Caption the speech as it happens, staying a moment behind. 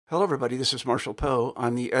Hello, everybody. This is Marshall Poe.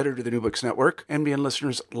 I'm the editor of the New Books Network. NBN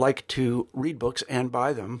listeners like to read books and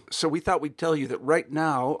buy them. So we thought we'd tell you that right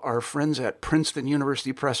now, our friends at Princeton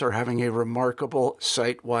University Press are having a remarkable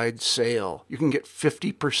site-wide sale. You can get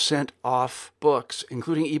 50% off books,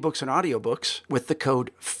 including ebooks and audiobooks, with the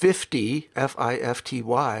code 50,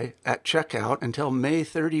 F-I-F-T-Y, at checkout until May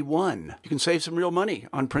 31. You can save some real money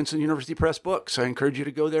on Princeton University Press books. I encourage you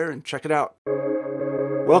to go there and check it out.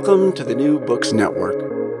 Welcome to the New Books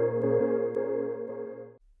Network.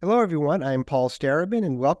 Hello, everyone. I'm Paul Starobin,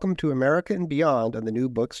 and welcome to America and Beyond on the New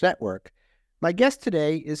Books Network. My guest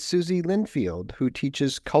today is Susie Linfield, who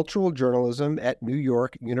teaches cultural journalism at New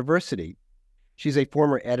York University. She's a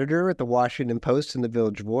former editor at the Washington Post and the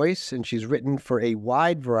Village Voice, and she's written for a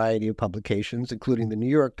wide variety of publications, including the New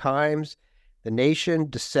York Times, The Nation,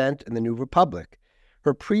 Dissent, and the New Republic.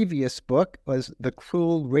 Her previous book was The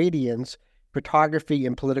Cruel Radiance, Photography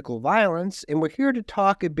and Political Violence, and we're here to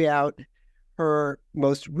talk about her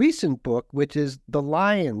most recent book, which is The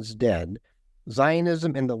Lion's Den,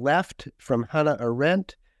 Zionism and the Left, from Hannah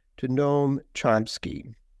Arendt to Noam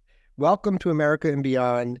Chomsky. Welcome to America and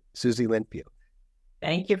Beyond, Susie Linfield.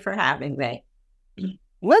 Thank you for having me.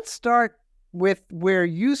 Let's start with where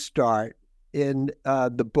you start in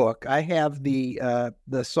the book. I have the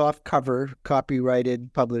soft cover,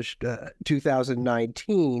 copyrighted, published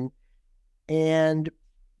 2019, and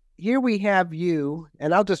here we have you,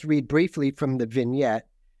 and I'll just read briefly from the vignette.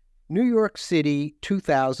 New York City,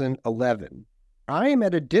 2011. I am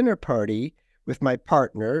at a dinner party with my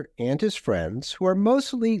partner and his friends, who are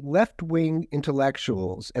mostly left-wing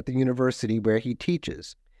intellectuals at the university where he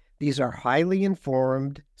teaches. These are highly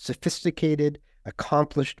informed, sophisticated,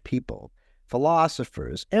 accomplished people,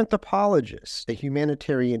 philosophers, anthropologists, a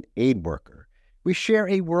humanitarian aid worker. We share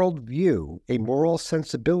a worldview, a moral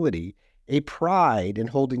sensibility, a pride in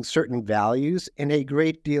holding certain values, and a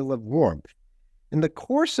great deal of warmth. In the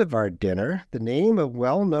course of our dinner, the name of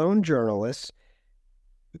well-known journalists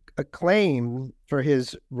acclaimed for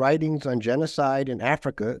his writings on genocide in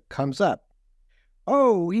Africa comes up.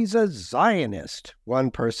 "Oh, he's a Zionist," one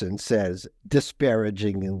person says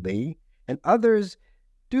disparagingly, and others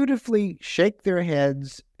dutifully shake their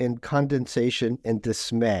heads in condensation and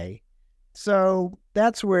dismay. So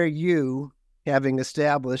that's where you, having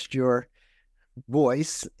established your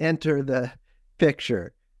voice, enter the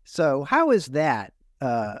picture. So how is that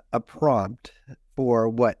a prompt for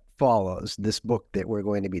what follows, this book that we're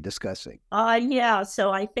going to be discussing?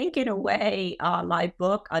 So I think in a way, my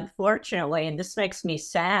book, unfortunately, and this makes me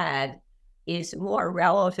sad, is more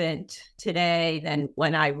relevant today than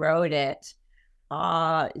when I wrote it.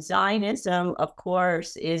 Zionism, of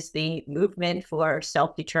course, is the movement for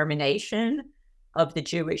self-determination of the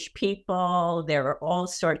Jewish people. There are all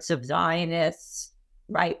sorts of Zionists,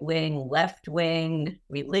 right-wing, left-wing,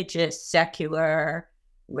 religious, secular,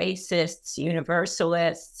 racists,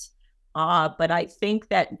 universalists. But I think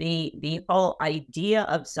that the whole idea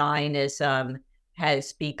of Zionism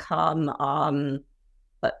has become,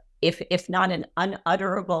 if not an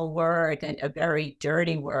unutterable word, and a very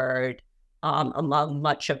dirty word among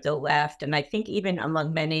much of the left. And I think even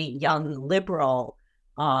among many young liberal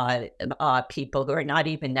people who are not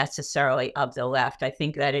even necessarily of the left. I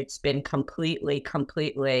think that it's been completely,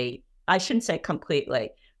 I shouldn't say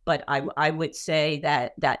completely, but I would say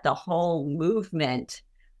that the whole movement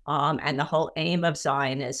and the whole aim of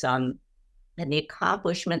Zionism and the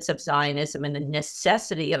accomplishments of Zionism and the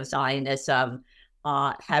necessity of Zionism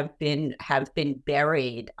have been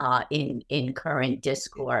buried in current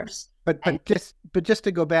discourse. But just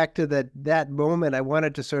to go back to that moment, I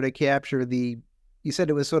wanted to sort of capture you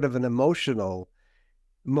said it was sort of an emotional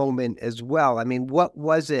moment as well. I mean, what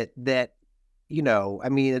was it that,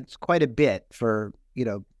 it's quite a bit for,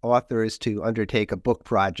 authors to undertake a book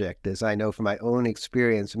project, as I know from my own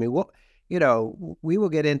experience. I mean, we will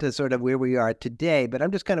get into sort of where we are today, but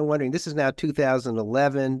I'm just kind of wondering, this is now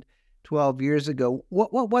 2011, 12 years ago.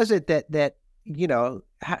 What was it that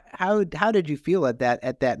how did you feel at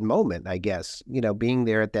that moment, I guess, being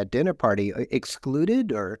there at that dinner party,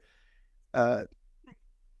 excluded or,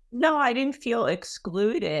 No, I didn't feel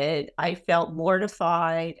excluded. I felt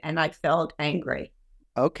mortified and I felt angry.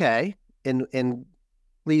 Okay. And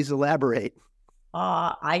please elaborate.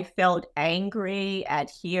 I felt angry at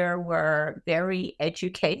here were very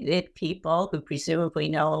educated people who presumably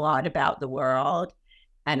know a lot about the world.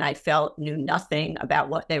 And I felt knew nothing about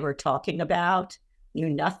what they were talking about, knew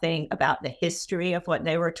nothing about the history of what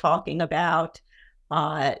they were talking about.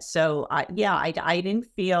 I didn't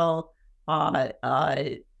feel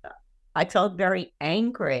I felt very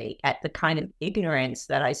angry at the kind of ignorance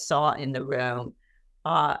that I saw in the room.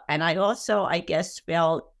 And I also, I guess,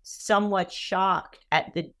 felt somewhat shocked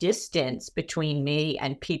at the distance between me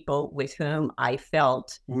and people with whom I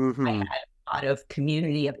felt I had a lot of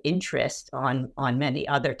community of interest on many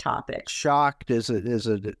other topics. Shocked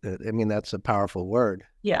I mean, that's a powerful word.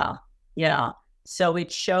 Yeah, yeah. So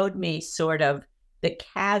it showed me sort of the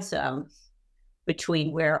chasm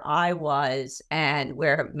between where I was and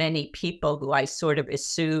where many people who I sort of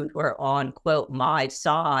assumed were on, quote, my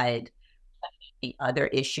side, the other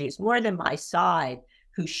issues, more than my side,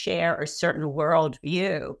 who share a certain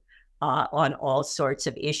worldview on all sorts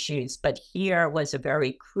of issues. But here was a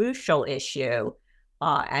very crucial issue,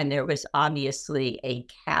 and there was obviously a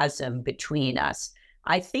chasm between us.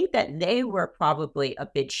 I think that they were probably a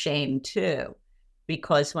bit shamed too,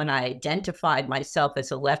 because when I identified myself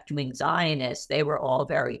as a left-wing Zionist, they were all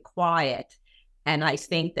very quiet. And I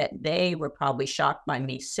think that they were probably shocked by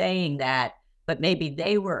me saying that, but maybe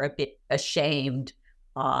they were a bit ashamed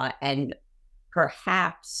and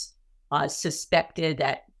perhaps suspected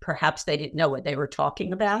that perhaps they didn't know what they were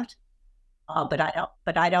talking about.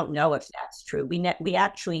 But I don't know if that's true. We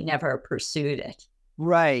actually never pursued it.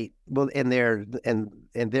 Right. Well, and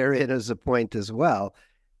therein is a point as well.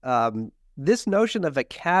 This notion of a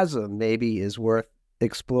chasm maybe is worth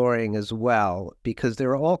exploring as well, because there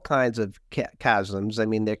are all kinds of chasms. I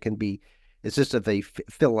mean, it's just of a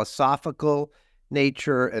philosophical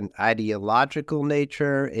nature, an ideological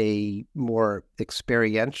nature, a more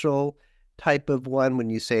experiential type of one. When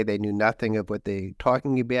you say they knew nothing of what they're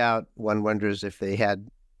talking about, one wonders if they had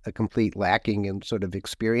a complete lacking in sort of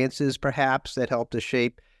experiences, perhaps, that helped to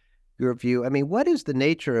shape your view. I mean, what is the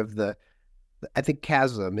nature of I think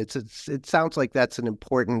chasm? It sounds like that's an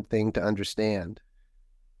important thing to understand.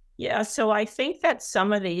 Yeah, so I think that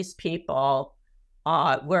some of these people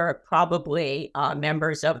were probably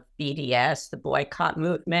members of BDS, the boycott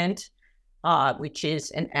movement, which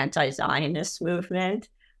is an anti-Zionist movement.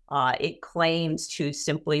 It claims to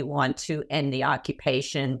simply want to end the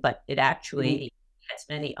occupation, but it actually has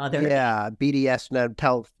many other. Yeah, BDS. Now,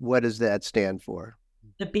 what does that stand for?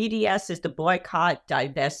 The BDS is the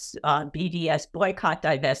BDS boycott,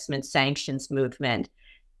 divestment, sanctions movement.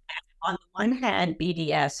 On the one hand,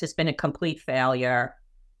 BDS has been a complete failure.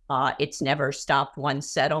 It's never stopped one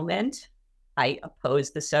settlement. I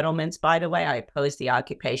oppose the settlements, by the way. I oppose the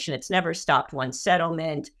occupation. It's never stopped one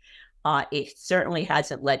settlement. It certainly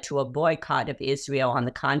hasn't led to a boycott of Israel. On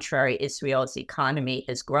the contrary, Israel's economy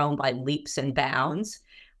has grown by leaps and bounds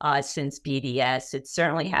since BDS. It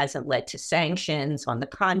certainly hasn't led to sanctions. On the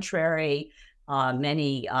contrary,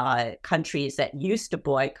 many countries that used to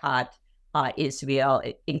boycott Israel,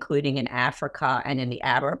 including in Africa and in the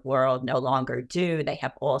Arab world, no longer do. They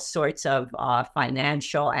have all sorts of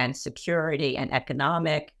financial and security and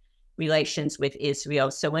economic relations with Israel.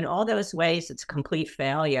 So in all those ways, it's a complete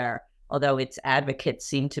failure, although its advocates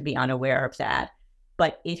seem to be unaware of that.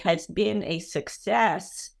 But it has been a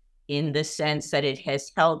success in the sense that it has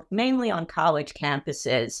held mainly on college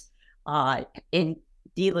campuses in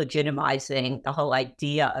delegitimizing the whole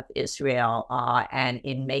idea of Israel and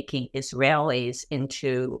in making Israelis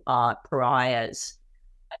into pariahs,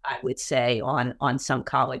 I would say, on some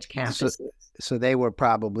college campuses. So they were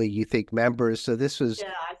probably, you think, members. So this was...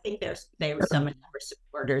 Yeah, I think they were some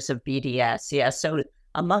supporters of BDS. Yeah, so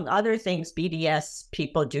among other things, BDS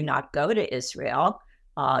people do not go to Israel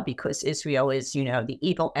because Israel is, the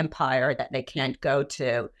evil empire that they can't go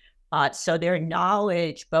to. So their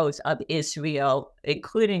knowledge both of Israel,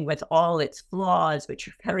 including with all its flaws, which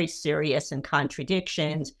are very serious and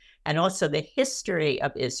contradictions, and also the history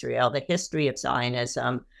of Israel, the history of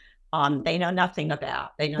Zionism, they know nothing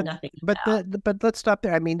about. But let's stop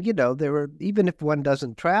there. I mean, there were, even if one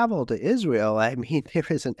doesn't travel to Israel, I mean, there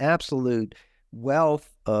is an absolute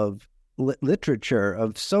wealth of literature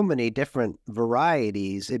of so many different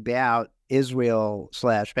varieties about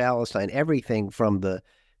Israel/Palestine, everything from the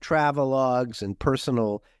travelogues and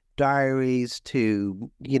personal diaries to,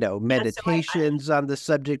 meditations on the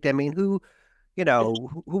subject. I mean, who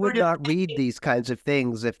would not read these kinds of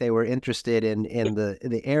things if they were interested in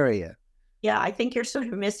the area? Yeah, I think you're sort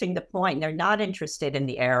of missing the point. They're not interested in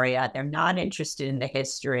the area. They're not interested in the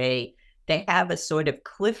history. They have a sort of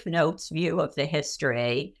Cliff Notes view of the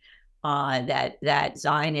history that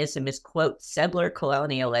Zionism is, quote, settler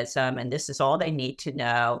colonialism, and this is all they need to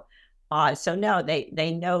know. So no,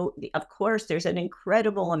 they know, of course, there's an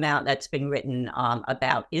incredible amount that's been written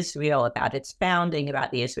about Israel, about its founding,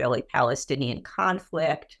 about the Israeli-Palestinian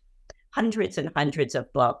conflict, hundreds and hundreds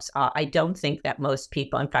of books. I don't think that most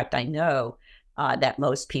people, in fact, I know that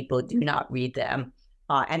most people do not read them.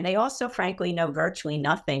 And they also, frankly, know virtually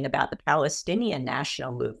nothing about the Palestinian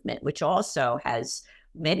national movement, which also has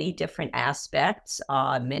many different aspects,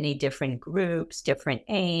 many different groups, different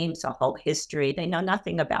aims, a whole history. They know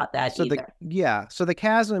nothing about that either. So the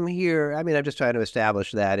chasm here, I mean, I'm just trying to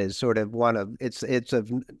establish that is sort of one of,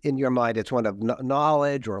 in your mind, it's one of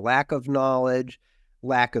knowledge or lack of knowledge,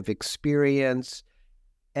 lack of experience,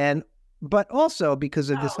 but also because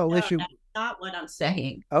of this whole issue. That's not what I'm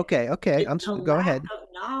saying. Okay. Go ahead. Lack of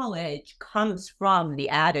knowledge comes from the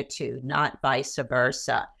attitude, not vice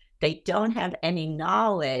versa. They don't have any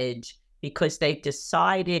knowledge because they've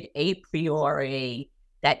decided a priori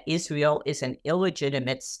that Israel is an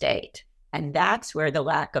illegitimate state. And that's where the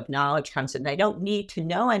lack of knowledge comes in. They don't need to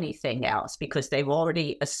know anything else because they've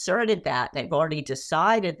already asserted that. They've already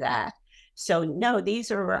decided that. So no,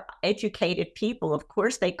 these are educated people. Of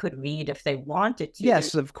course, they could read if they wanted to.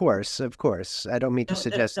 Yes, of course. I don't mean to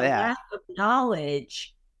suggest the that. Lack of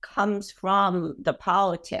knowledge comes from the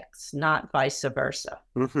politics, not vice versa.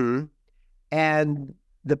 Mm-hmm. And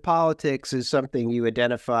the politics is something you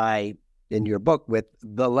identify in your book with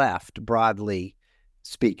the left, broadly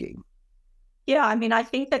speaking. Yeah, I mean, I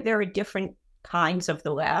think that there are different kinds of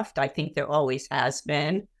the left. I think there always has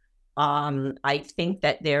been. I think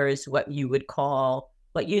that there is what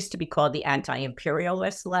used to be called the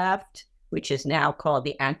anti-imperialist left, which is now called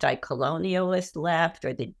the anti-colonialist left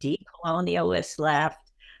or the decolonialist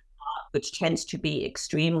left, which tends to be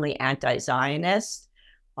extremely anti-Zionist.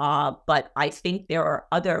 But I think there are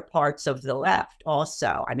other parts of the left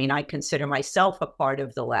also. I mean, I consider myself a part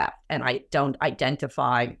of the left, and I don't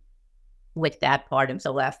identify with that part of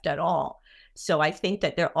the left at all. So I think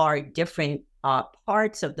that there are different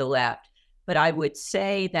parts of the left, but I would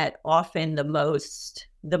say that often the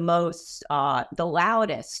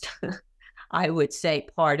loudest, I would say,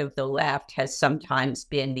 part of the left has sometimes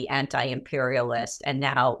been the anti-imperialist and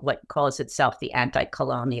now what calls itself the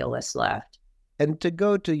anti-colonialist left. And to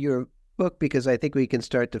go to your book, because I think we can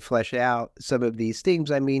start to flesh out some of these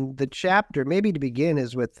themes. I mean, the chapter, maybe to begin,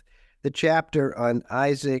 is with the chapter on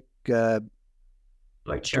Isaac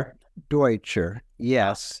Deutscher,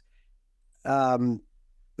 yes,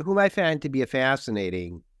 whom I find to be a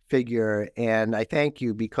fascinating figure. And I thank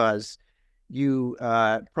you because you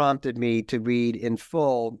prompted me to read in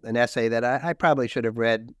full an essay that I probably should have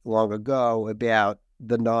read long ago about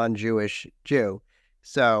the non-Jewish Jew.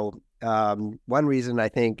 So one reason I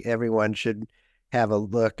think everyone should have a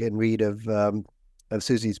look and read of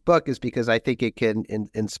Susie's book is because I think it can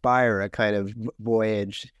inspire a kind of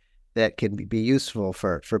voyage that can be useful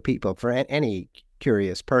for people, for any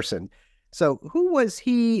curious person. So who was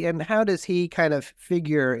he and how does he kind of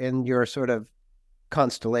figure in your sort of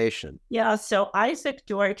constellation? Yeah, so Isaac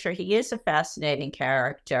Deutscher, he is a fascinating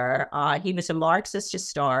character. He was a Marxist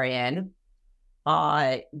historian.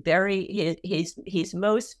 He's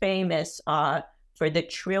most famous for the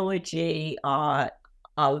trilogy of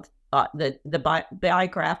the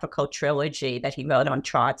biographical trilogy that he wrote on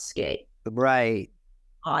Trotsky. Right.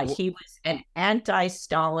 He was an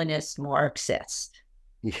anti-Stalinist Marxist.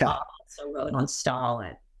 Yeah. Also wrote on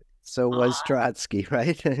Stalin. So was Trotsky,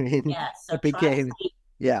 right? I mean, yeah, so it became,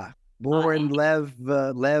 Trotsky, born Lev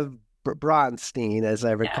Bronstein, as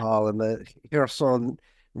I recall, in the Kherson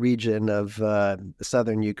region of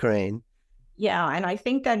southern Ukraine. Yeah, and I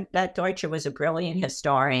think that Deutscher was a brilliant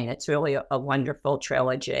historian. It's really a wonderful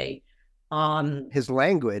trilogy. His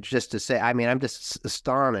language, just to say, I mean, I'm just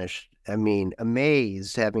astonished. I mean,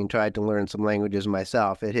 amazed, having tried to learn some languages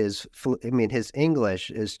myself. His English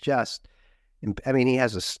is just, I mean, he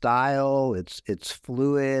has a style. It's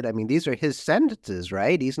fluid. I mean, these are his sentences,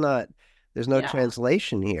 right? There's no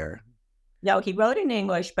translation here. No, he wrote in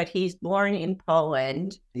English, but he's born in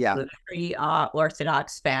Poland. Yeah. A very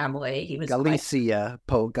Orthodox family. He was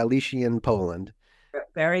Galician Poland.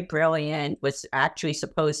 Very brilliant, was actually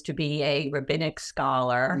supposed to be a rabbinic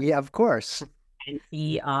scholar. Yeah, of course. And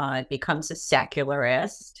he becomes a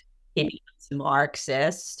secularist. He becomes a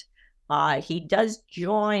Marxist. He does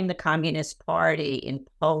join the Communist Party in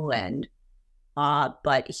Poland,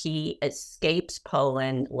 but he escapes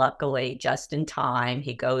Poland, luckily, just in time.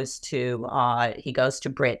 He goes to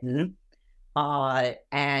Britain. I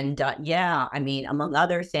mean, among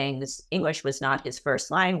other things, English was not his first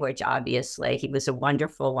language, obviously. He was a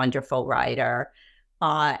wonderful, wonderful writer.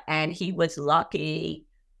 And he was lucky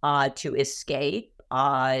to escape.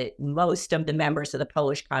 Most of the members of the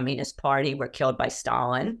Polish Communist Party were killed by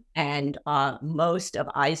Stalin. And most of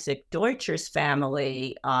Isaac Deutscher's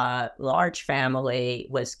family, large family,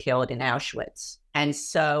 was killed in Auschwitz. And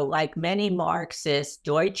so, like many Marxists,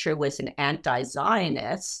 Deutscher was an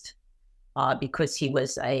anti-Zionist. because he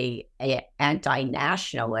was a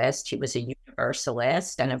anti-nationalist. He was a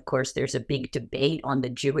universalist. And of course, there's a big debate on the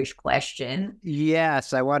Jewish question.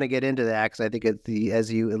 Yes, I want to get into that because I think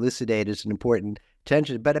as you elucidate, it's an important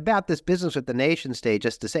tension. But about this business with the nation state,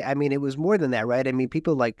 just to say, I mean, it was more than that, right? I mean,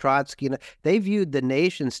 people like Trotsky, they viewed the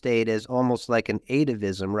nation state as almost like an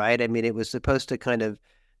atavism, right? I mean, it was supposed to kind of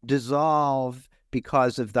dissolve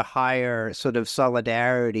because of the higher sort of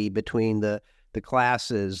solidarity between the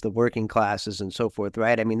classes, the working classes, and so forth,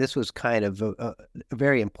 right? I mean, this was kind of a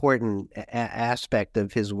very important aspect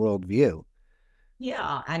of his worldview.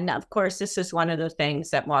 Yeah, and of course, this is one of the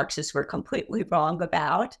things that Marxists were completely wrong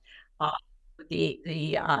about.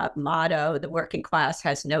 The motto, "The working class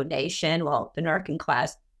has no nation." Well, the working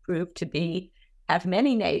class proved to have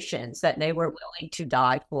many nations that they were willing to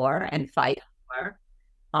die for and fight for.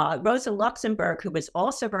 Rosa Luxemburg, who was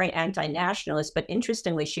also very anti-nationalist, but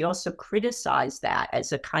interestingly, she also criticized that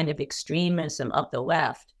as a kind of extremism of the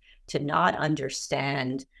left to not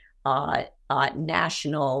understand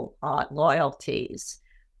national loyalties.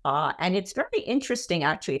 And it's very interesting,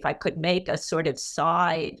 actually, if I could make a sort of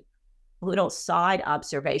little side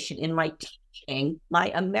observation in my teaching,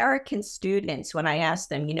 my American students, when I ask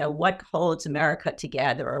them, what holds America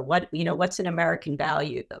together, or what's an American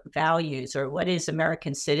values, or what is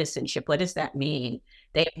American citizenship? What does that mean?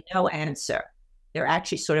 They have no answer. They're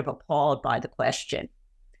actually sort of appalled by the question.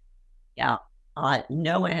 Yeah.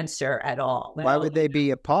 No answer at all. Why would they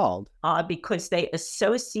be appalled? Because they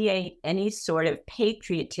associate any sort of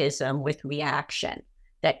patriotism with reaction.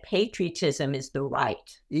 That patriotism is the right.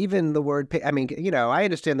 Even the word, I mean, I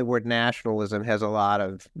understand the word nationalism has a lot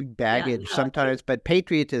of baggage sometimes, but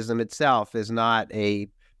patriotism itself is not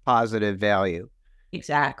a positive value.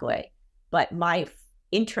 Exactly. But my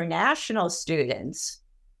international students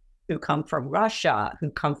who come from Russia,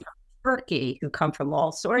 who come from Turkey, who come from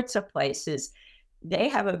all sorts of places, they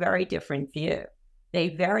have a very different view. They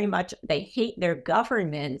hate their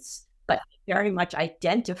governments, but very much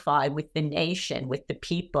identify with the nation, with the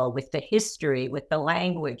people, with the history, with the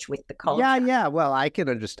language, with the culture. Yeah. Well, I can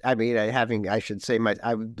understand. I mean, I should say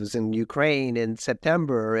I was in Ukraine in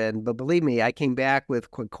September, but believe me, I came back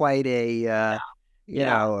with quite a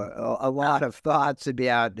lot of thoughts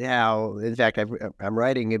about how, in fact, I'm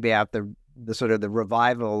writing about the sort of the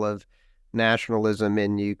revival of nationalism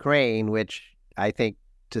in Ukraine, which I think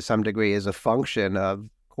to some degree is a function of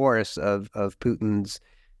course of Putin's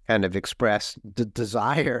kind of expressed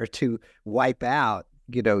desire to wipe out,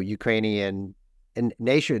 Ukrainian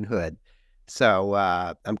nationhood. So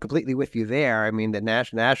I'm completely with you there. I mean, the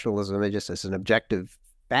nationalism, just as an objective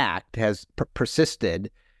fact, has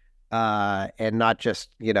persisted, and not just,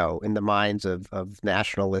 in the minds of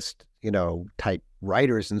nationalist, type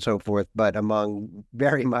writers and so forth, but among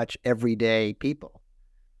very much everyday people.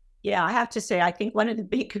 Yeah, I have to say, I think one of the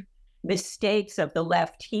big mistakes of the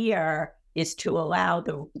left here is to allow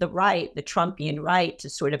the right, the Trumpian right, to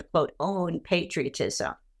sort of, quote, own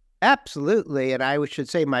patriotism. Absolutely. And I should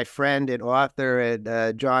say my friend and author,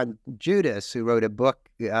 John Judas, who wrote a book,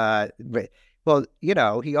 John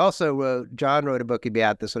wrote a book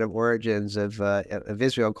about the sort of origins of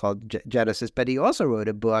Israel called Genesis, but he also wrote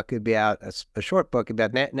a book about, a short book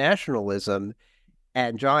about nationalism.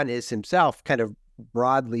 And John is himself kind of,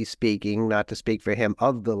 broadly speaking, not to speak for him,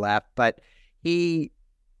 of the left, but he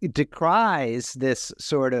decries this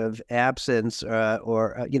sort of absence of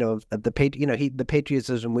the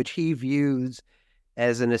patriotism, which he views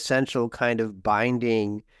as an essential kind of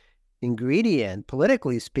binding ingredient,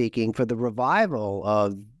 politically speaking, for the revival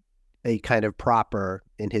of a kind of proper,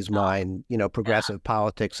 in his mind, progressive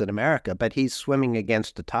politics in America. But he's swimming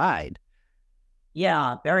against the tide.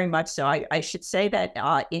 Yeah, very much so. I should say that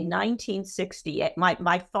in 1968,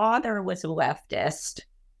 my father was a leftist.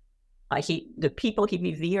 The people he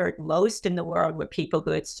revered most in the world were people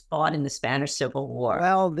who had fought in the Spanish Civil War.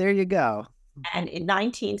 Well, there you go. And in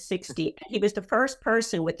 1960, he was the first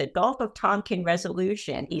person with the Gulf of Tonkin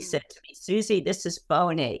resolution. He said to me, "Susie, this is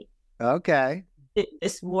phony. Okay.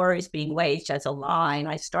 This war is being waged as a lie." And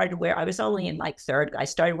I was only in I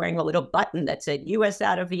started wearing a little button that said, "U.S.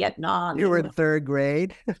 out of Vietnam." You were in third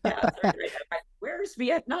grade? Yeah, third grade. Where's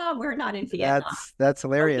Vietnam? We're not in Vietnam. That's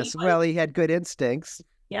hilarious. Well, he had good instincts.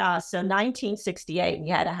 Yeah, so 1968, we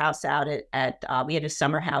had a house out we had a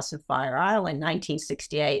summer house in Fire Island,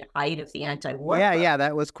 1968, height of the anti-war. Yeah,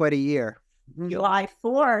 that was quite a year. July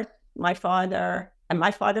 4th, my father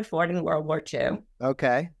fought in World War II.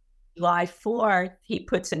 Okay. July 4th, he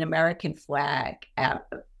puts an American flag out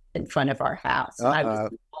in front of our house. And I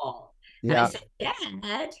was appalled. Yeah. And I said,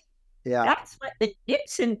 "Dad, that's what the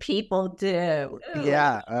Nixon people do."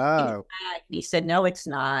 Yeah. Oh. He said, "No, it's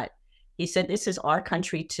not." He said, this is our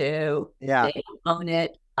country too. Yeah. They own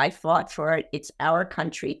it. I fought for it. It's our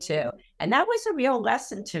country too. And that was a real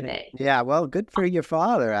lesson to me. Yeah. Well, good for your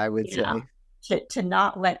father, I would Yeah. say. To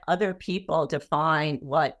not let other people define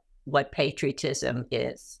what patriotism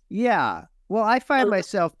is. Yeah. Well, I find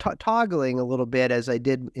myself toggling a little bit, as I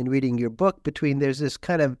did in reading your book, between there's this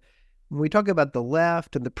kind of, when we talk about the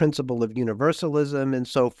left and the principle of universalism and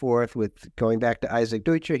so forth, with going back to Isaac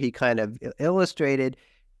Deutscher, he kind of illustrated,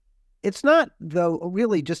 it's not, though,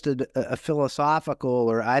 really just a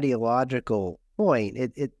philosophical or ideological point.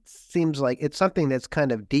 It seems like it's something that's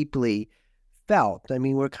kind of deeply felt. I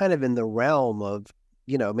mean, we're kind of in the realm of,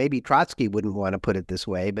 maybe Trotsky wouldn't want to put it this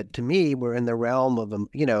way, but to me, we're in the realm of,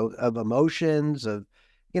 of emotions, of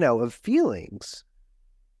feelings.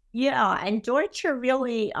 Yeah, and Deutscher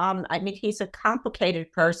really, I mean, he's a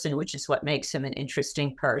complicated person, which is what makes him an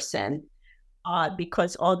interesting person.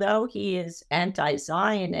 Because although he is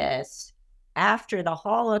anti-Zionist, after the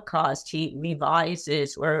Holocaust, he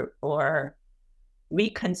revises or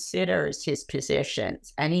reconsiders his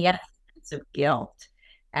positions, and he has a sense of guilt.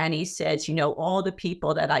 And he says, all the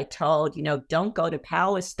people that I told, don't go to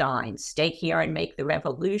Palestine, stay here and make the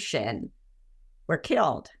revolution, were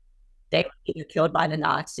killed. They were either killed by the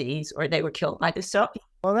Nazis or they were killed by the Soviets.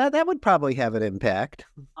 Well, that would probably have an impact.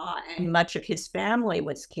 And much of his family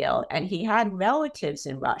was killed. And he had relatives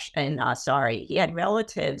in Russia, he had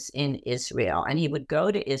relatives in Israel. And he would go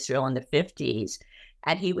to Israel in the 50s.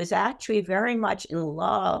 And he was actually very much in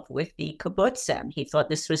love with the kibbutzim. He thought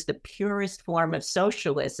this was the purest form of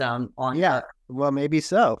socialism on Earth. Well, maybe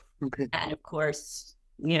so. And of course,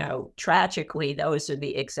 tragically, those are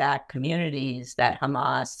the exact communities that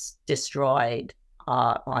Hamas destroyed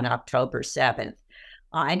on October 7th.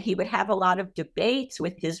 And he would have a lot of debates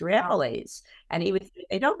with Israelis. And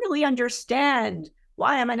they don't really understand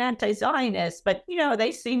why I'm an anti-Zionist, but,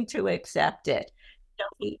 they seem to accept it.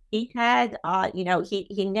 He had,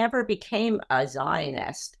 he never became a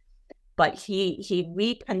Zionist, but he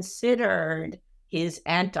reconsidered his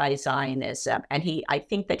anti-Zionism, and I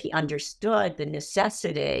think that he understood the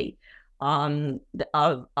necessity of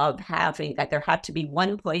having that there had to be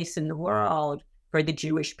one place in the world for the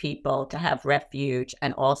Jewish people to have refuge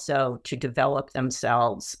and also to develop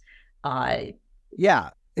themselves.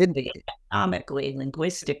 Economically,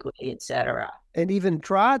 linguistically, etc. And even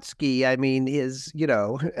Trotsky, I mean,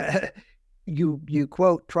 you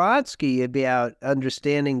quote Trotsky about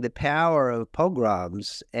understanding the power of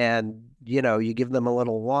pogroms, and, you give them a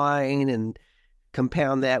little wine and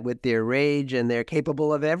compound that with their rage, and they're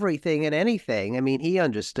capable of everything and anything. I mean, he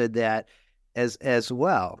understood that as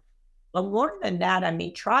well. Well, more than that, I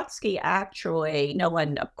mean, Trotsky actually, no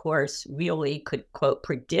one, of course, really could, quote,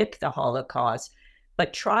 predict the Holocaust.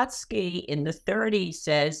 But Trotsky in the 30s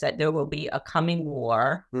says that there will be a coming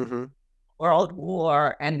war, world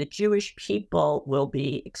war, and the Jewish people will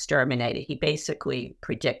be exterminated. He basically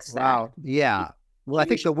predicts that. Wow. Yeah. Well, I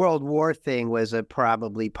think the World War thing was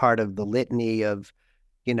probably part of the litany of,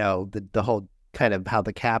 the whole kind of how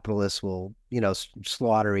the capitalists will,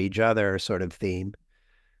 slaughter each other sort of theme.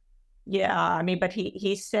 Yeah, I mean, but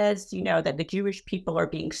he says, that the Jewish people are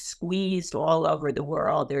being squeezed all over the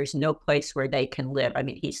world. There's no place where they can live. I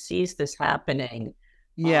mean, he sees this happening.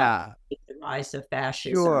 Yeah. The rise of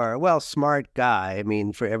fascism. Sure. Well, smart guy. I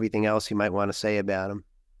mean, for everything else you might want to say about him.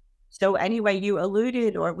 So anyway, we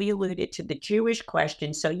alluded to the Jewish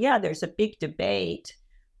question. So yeah, there's a big debate,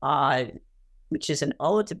 which is an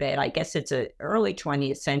old debate. I guess it's an early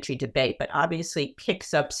 20th century debate, but obviously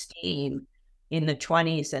picks up steam in the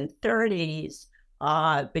 20s and 30s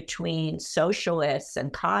between socialists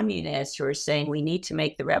and communists who are saying we need to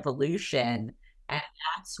make the revolution, and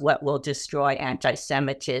that's what will destroy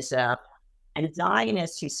anti-Semitism. And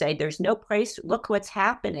Zionists who say there's no place, look what's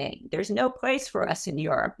happening. There's no place for us in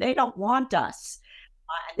Europe. They don't want us.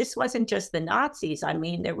 This wasn't just the Nazis. I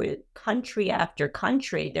mean, there were country after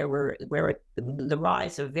country. There were the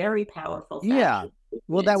rise of very powerful fascists. Yeah.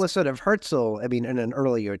 Well, that was sort of Herzl, I mean, in an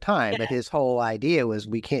earlier time, but his whole idea was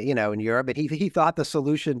we can't, in Europe, but he thought the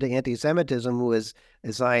solution to anti-Semitism was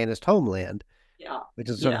a Zionist homeland, which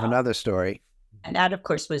is sort of another story. And that, of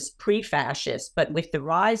course, was pre-fascist, but with the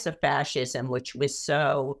rise of fascism, which was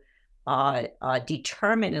so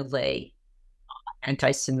determinedly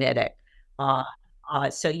anti-Semitic.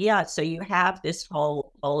 So you have this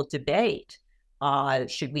whole debate.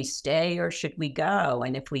 Should we stay or should we go?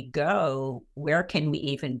 And if we go, where can we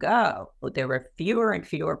even go? Well, there were fewer and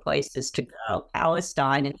fewer places to go.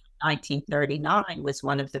 Palestine in 1939 was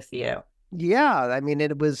one of the few. Yeah, I mean,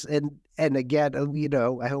 it was, and again,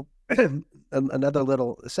 I hope another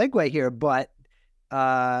little segue here, but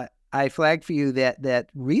I flagged for you that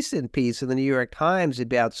recent piece in the New York Times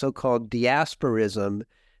about so-called diasporism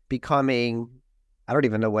becoming, I don't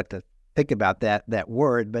even know what to think about that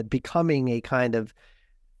word, but becoming a kind of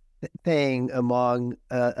thing among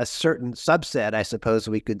a certain subset, I suppose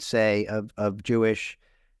we could say, of Jewish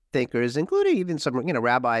thinkers, including even some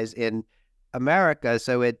rabbis in America.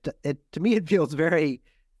 So it to me it feels very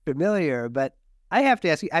familiar. But I have to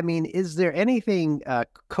ask you, I mean, is there anything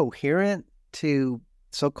coherent to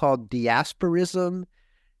so-called diasporism,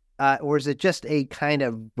 or is it just a kind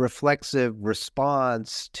of reflexive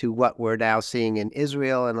response to what we're now seeing in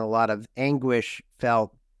Israel and a lot of anguish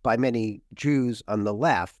felt by many Jews on the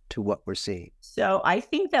left to what we're seeing? So I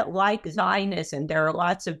think that, like Zionism, there are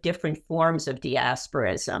lots of different forms of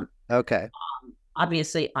diasporism. Okay.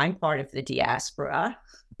 Obviously, I'm part of the diaspora.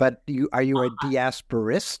 But are you a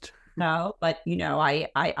diasporist? No, but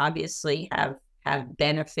I obviously have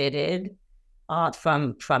benefited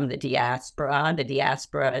from the diaspora. The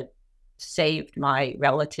diaspora saved my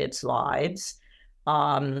relatives' lives.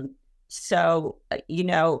 So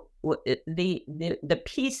the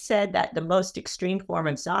piece said that the most extreme form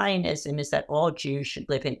of Zionism is that all Jews should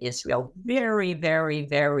live in Israel. Very, very,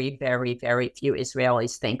 very, very, very few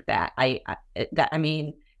Israelis think that. I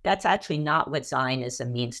mean, that's actually not what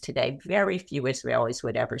Zionism means today. Very few Israelis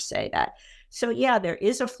would ever say that. So yeah, there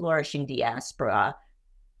is a flourishing diaspora.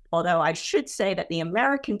 Although I should say that the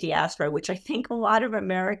American diaspora, which I think a lot of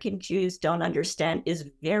American Jews don't understand, is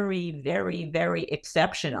very, very, very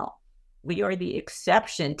exceptional. We are the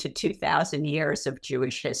exception to 2,000 years of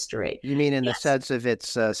Jewish history. You mean in the sense of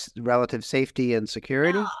its relative safety and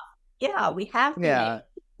security? Yeah, we have been able to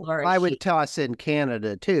flourish. I would toss in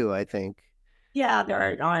Canada too, I think. Yeah,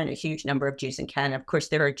 there aren't a huge number of Jews in Canada. Of course,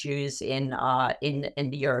 there are Jews in the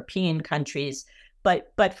European countries,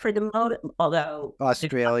 but for the moment, although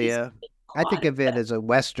Australia, I think of it as a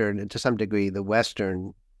Western, to some degree, the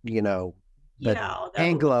Western, but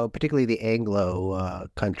Anglo, particularly the Anglo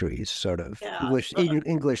countries, sort of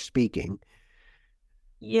English speaking.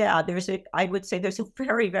 Yeah, I would say there's a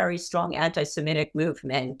very, very strong anti-Semitic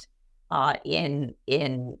movement in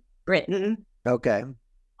Britain. Okay.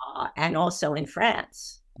 And also in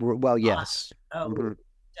France. Well, yes. So,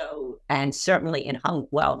 and certainly in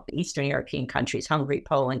Eastern European countries, Hungary,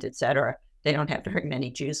 Poland, etc. They don't have very many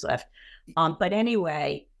Jews left. But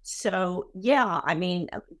anyway, so yeah, I mean,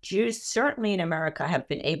 Jews certainly in America have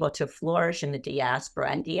been able to flourish in the diaspora,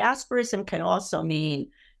 and diasporism can also mean,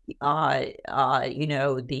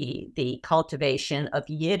 the cultivation of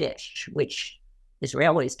Yiddish, which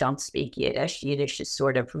Israelis don't speak Yiddish. Yiddish is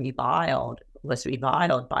sort of was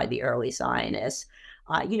reviled by the early Zionists.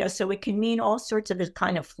 So it can mean all sorts of this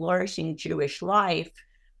kind of flourishing Jewish life,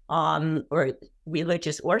 or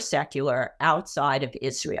religious or secular, outside of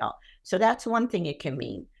Israel. So that's one thing it can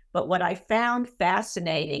mean. But what I found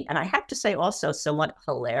fascinating, and I have to say also somewhat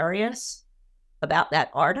hilarious about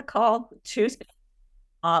that article, two things.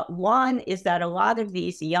 One is that a lot of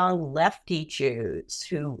these young lefty Jews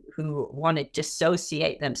who want to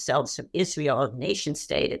dissociate themselves from Israel, nation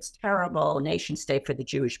state, it's terrible, nation state for the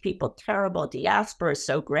Jewish people, terrible, diaspora is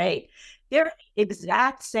so great. They're the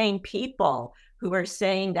exact same people who are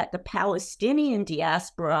saying that the Palestinian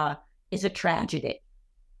diaspora is a tragedy,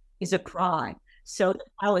 is a crime. So the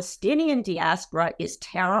Palestinian diaspora is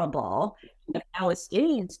terrible. The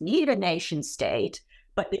Palestinians need a nation state.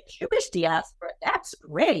 But the Jewish diaspora, that's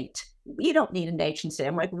great. We don't need a nation state.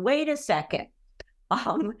 I'm like, wait a second.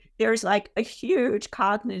 There's like a huge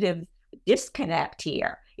cognitive disconnect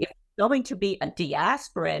here. If you're going to be a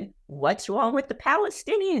diasporan, what's wrong with the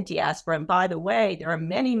Palestinian diaspora? And by the way, there are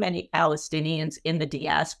many, many Palestinians in the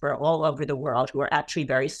diaspora all over the world who are actually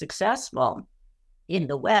very successful in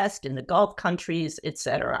the West, in the Gulf countries,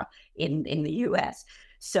 etc., in the US.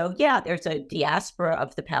 So yeah, there's a diaspora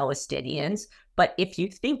of the Palestinians. But if you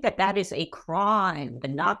think that that is a crime, the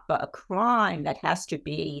Nakba, a crime that has to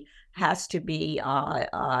be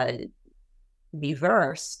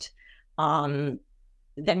reversed, then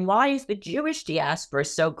why is the Jewish diaspora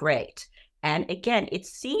so great? And again, it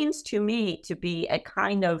seems to me to be a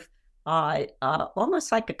kind of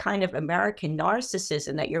almost like a kind of American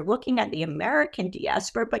narcissism, that you're looking at the American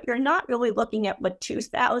diaspora, but you're not really looking at what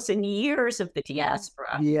 2,000 years of the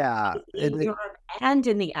diaspora in Europe and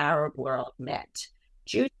in the Arab world meant.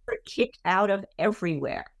 Jews were kicked out of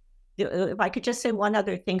everywhere. If I could just say one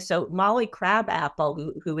other thing. So Molly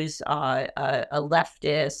Crabapple, who is a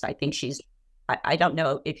leftist, I think I don't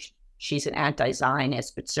know if she's an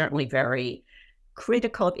anti-Zionist, but certainly very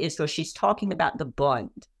critical of Israel. She's talking about the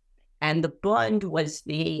Bund. And the Bund was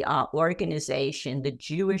the organization, the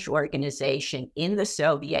Jewish organization in the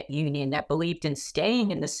Soviet Union that believed in staying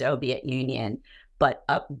in the Soviet Union, but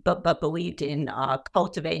believed in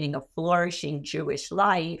cultivating a flourishing Jewish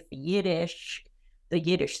life, Yiddish, the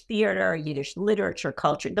Yiddish theater, Yiddish literature,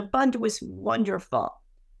 culture. The Bund was wonderful.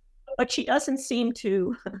 What she doesn't seem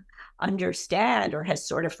to understand, or has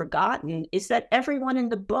sort of forgotten, is that everyone in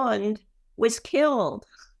the Bund was killed.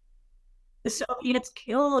 The Soviets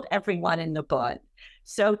killed everyone in the Bund.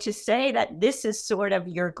 So to say that this is sort of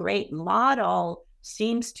your great model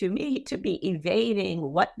seems to me to be evading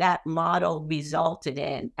what that model resulted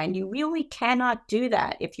in. And you really cannot do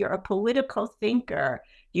that. If you're a political thinker,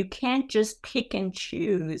 you can't just pick and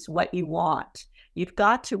choose what you want. You've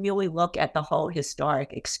got to really look at the whole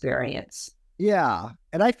historic experience. Yeah.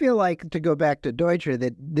 And I feel like, to go back to Deutscher,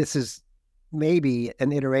 that this is maybe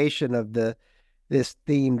an iteration of this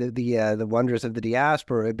theme, the wonders of the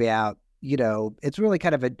diaspora, about, it's really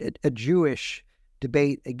kind of a Jewish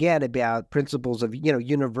debate, again, about principles of,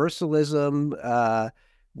 universalism,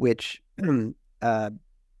 which are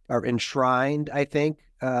enshrined, I think,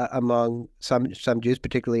 among some Jews,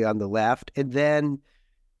 particularly on the left, and then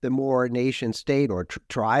the more nation state or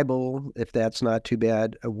tribal, if that's not too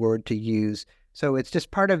bad a word to use. So it's just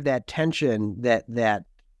part of that tension that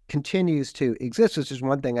continues to exist, which is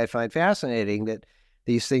one thing I find fascinating, that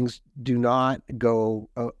these things do not go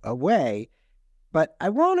away. But I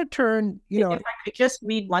want to turn, If I could just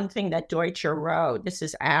read one thing that Deutscher wrote, this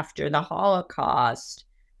is after the Holocaust,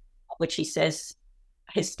 which he says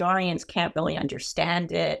historians can't really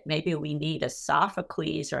understand it. Maybe we need a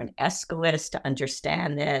Sophocles or an Aeschylus to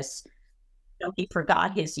understand this. So he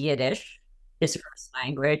forgot his Yiddish, his first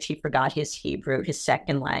language. He forgot his Hebrew, his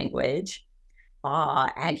second language.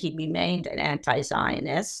 And he remained an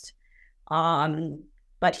anti-Zionist.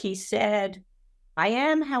 But he said, I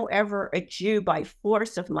am, however, a Jew by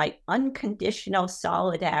force of my unconditional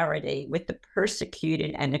solidarity with the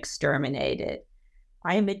persecuted and exterminated.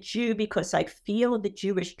 I am a Jew because I feel the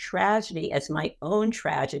Jewish tragedy as my own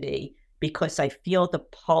tragedy, because I feel the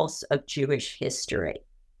pulse of Jewish history.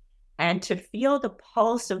 And to feel the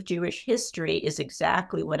pulse of Jewish history is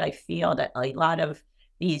exactly what I feel that a lot of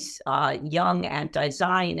these young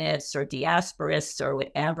anti-Zionists or diasporists or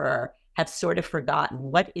whatever have sort of forgotten.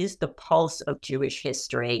 What is the pulse of Jewish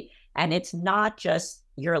history? And it's not just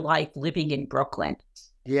your life living in Brooklyn.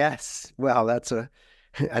 Yes. Well, I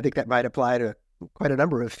think that might apply to quite a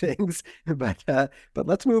number of things, but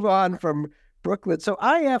let's move on from Brooklyn. So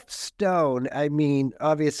I.F. Stone, I mean,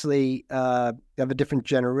 obviously of a different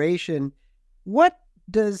generation. How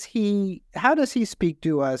does he speak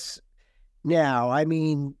to us now? I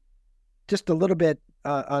mean, just a little bit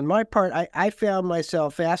on my part, I found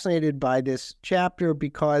myself fascinated by this chapter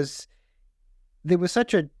because there was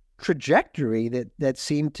such a trajectory that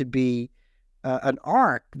seemed to be an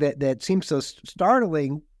arc that seemed so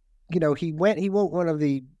startling. He wrote one of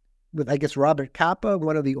the, with, I guess, Robert Capa,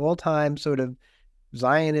 one of the all-time sort of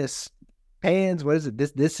Zionist fans. What is it?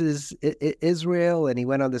 This is Israel, and he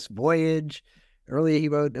went on this voyage. Earlier, he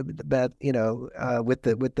wrote about with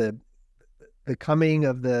the coming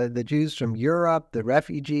of the Jews from Europe, the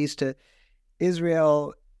refugees to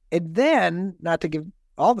Israel, and then, not to give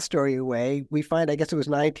all the story away, we find, I guess it was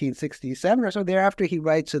 1967 or so thereafter, he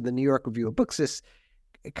writes in the New York Review of Books this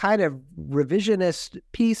kind of revisionist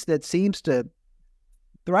piece that seems to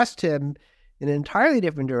thrust him in an entirely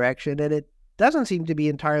different direction, and it doesn't seem to be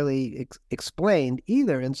entirely explained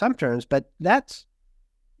either in some terms. But that's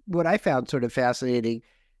what I found sort of fascinating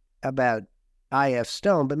about I.F.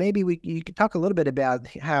 Stone. But maybe you could talk a little bit about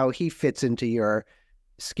how he fits into your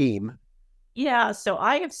scheme. Yeah, so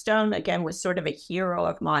I.F. Stone, again, was sort of a hero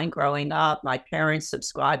of mine growing up. My parents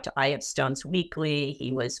subscribed to I.F. Stone's Weekly.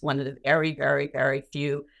 He was one of the very, very, very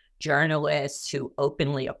few journalists who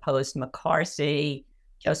openly opposed McCarthy.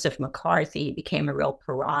 Joseph McCarthy became a real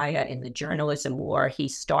pariah in the journalism war. He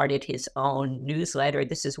started his own newsletter.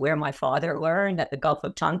 This is where my father learned that the Gulf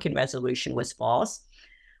of Tonkin resolution was false.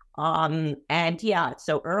 And yeah,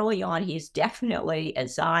 so early on, he's definitely a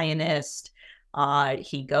Zionist.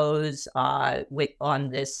 He goes on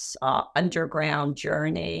this underground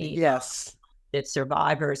journey. Yes. The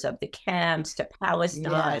survivors of the camps to Palestine.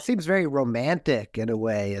 Yeah, it seems very romantic in a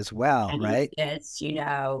way as well, and right? It's,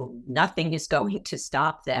 nothing is going to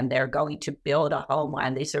stop them. They're going to build a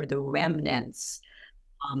homeland. These are the remnants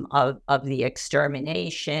of the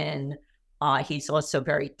extermination. He's also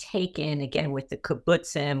very taken, again, with the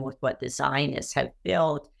kibbutzim, with what the Zionists have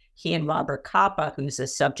built. He and Robert Capa, who's the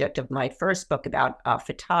subject of my first book about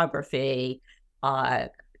photography,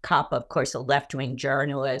 Coppa, of course, a left-wing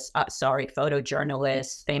journalist,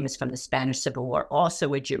 photojournalist, famous from the Spanish Civil War,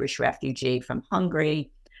 also a Jewish refugee from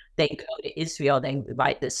Hungary. They go to Israel, they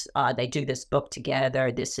write this, they do this book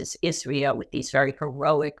together. This is Israel, with these very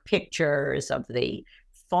heroic pictures of the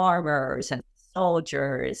farmers and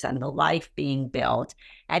soldiers and the life being built.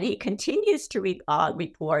 And he continues to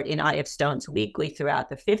report in I.F. Stone's Weekly throughout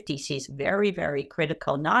the 50s. He's very, very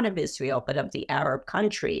critical, not of Israel, but of the Arab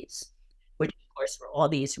countries, which, of course, were all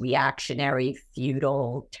these reactionary,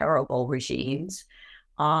 feudal, terrible regimes.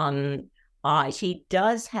 He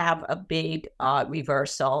does have a big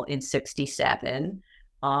reversal in 1967.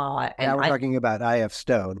 Now we're talking about I.F.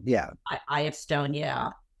 Stone. Yeah. I.F. Stone,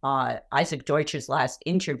 yeah. Isaac Deutscher's last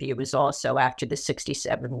interview was also after the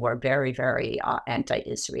 1967 war, very, very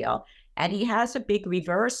anti-Israel. And he has a big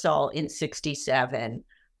reversal in 1967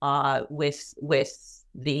 with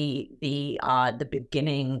the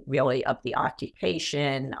beginning, really, of the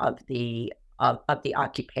occupation of the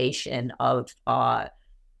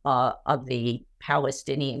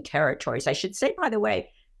Palestinian territories. I should say, by the way,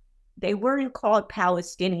 they weren't called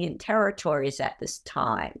Palestinian territories at this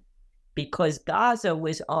time, because Gaza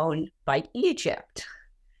was owned by Egypt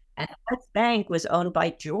and the West Bank was owned by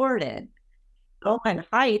Jordan. Golan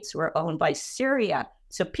Heights were owned by Syria.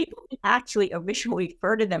 So people actually originally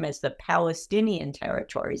refer to them as the Palestinian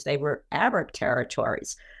territories. They were Arab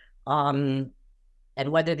territories. And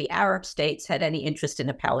whether the Arab states had any interest in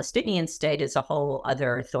a Palestinian state is a whole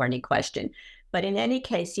other thorny question. But in any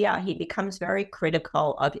case, yeah, he becomes very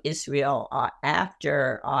critical of Israel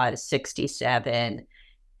after 1967.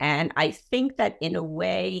 And I think that in a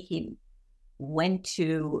way he went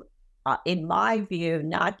to, in my view,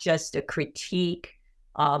 not just a critique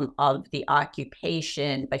of the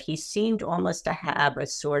occupation, but he seemed almost to have a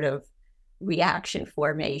sort of reaction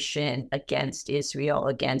formation against Israel,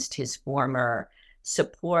 against his former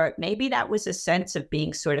support. Maybe that was a sense of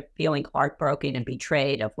being sort of feeling heartbroken and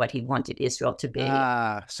betrayed of what he wanted Israel to be.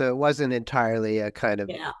 So it wasn't entirely a kind of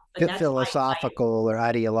philosophical or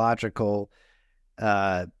ideological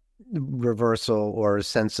reversal or a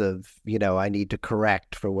sense of, I need to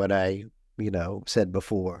correct for what I, said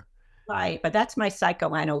before. Right. But that's my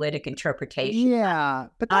psychoanalytic interpretation. Yeah,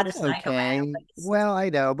 but that's okay. Well, I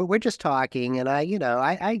know, but we're just talking, and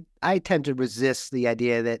I tend to resist the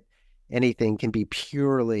idea that anything can be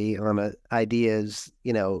purely on a ideas,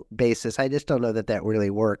 basis. I just don't know that really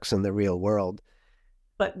works in the real world.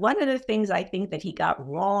 But one of the things I think that he got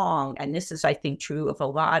wrong, and this is, I think, true of a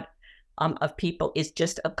lot of people, is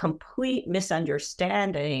just a complete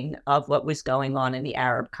misunderstanding of what was going on in the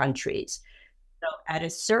Arab countries. So at a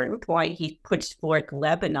certain point, he puts forth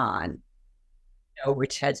Lebanon,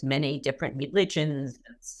 which has many different religions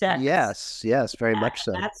and sects. Yes, very much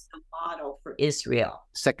so. That's the model for Israel.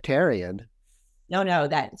 Sectarian. No,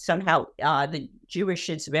 that somehow the Jewish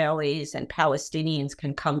Israelis and Palestinians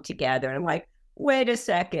can come together. And I'm like, wait a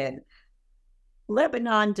second.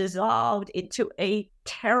 Lebanon dissolved into a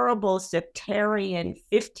terrible sectarian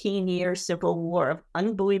 15-year civil war of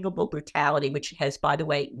unbelievable brutality, which has, by the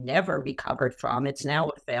way, never recovered from. It's now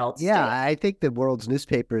a failed state. Yeah, I think the world's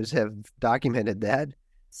newspapers have documented that.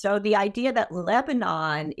 So the idea that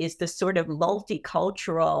Lebanon is the sort of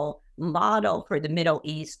multicultural model for the Middle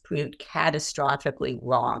East proved catastrophically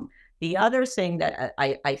wrong. The other thing that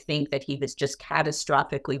I think that he was just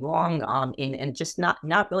catastrophically wrong in, and just not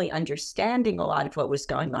really understanding a lot of what was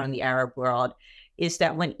going on in the Arab world, is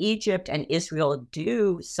that when Egypt and Israel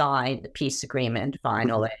do sign the peace agreement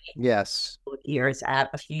finally, yes, a few years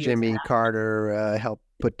Jimmy Carter helped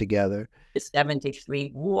put together the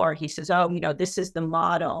 1973 war, he says, this is the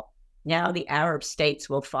model. Now the Arab states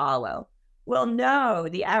will follow. Well, no,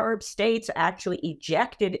 the Arab states actually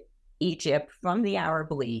ejected Egypt from the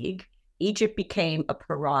Arab League. Egypt became a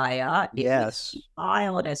pariah. It was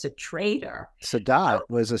filed as a traitor. Sadat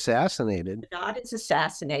was assassinated. Sadat is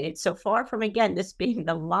assassinated. So far from, again, this being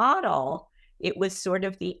the model, it was sort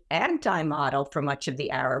of the anti-model for much of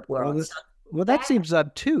the Arab world. Well, that seems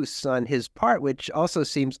obtuse on his part, which also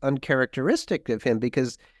seems uncharacteristic of him,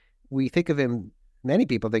 because many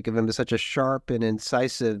people think of him as such a sharp and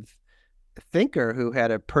incisive thinker who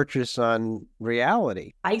had a purchase on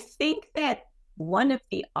reality. I think that one of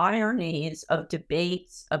the ironies of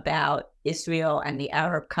debates about Israel and the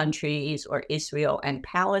Arab countries, or Israel and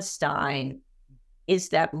Palestine, is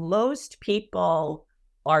that most people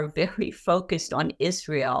are very focused on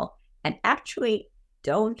Israel and actually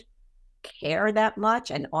don't care that much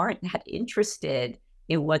and aren't that interested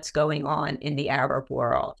in what's going on in the Arab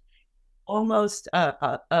world. Almost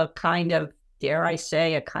a kind of, dare I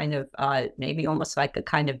say, a kind of maybe almost like a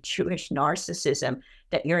kind of Jewish narcissism,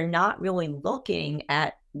 that you're not really looking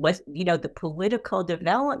at was, the political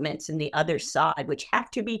developments in the other side, which have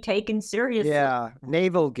to be taken seriously. Yeah,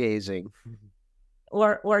 navel gazing.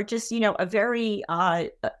 Or just, a very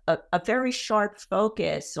sharp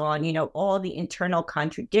focus on, all the internal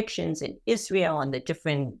contradictions in Israel and the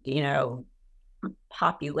different,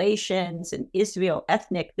 populations and Israel,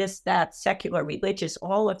 ethnic, this, that, secular, religious,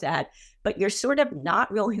 all of that. But you're sort of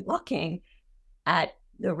not really looking at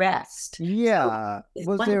the rest. Yeah. So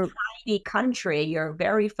Was one there tiny country you're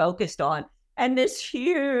very focused on, and this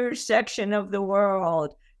huge section of the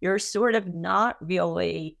world, you're sort of not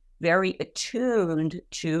really very attuned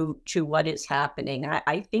to what is happening.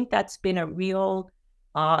 I think that's been a real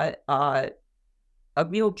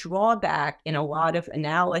drawback in a lot of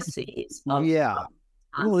analyses. Yeah.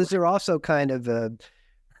 Well, is there also kind of a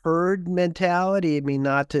herd mentality? I mean,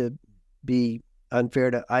 not to be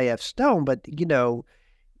unfair to I.F. Stone, but,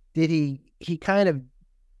 did he kind of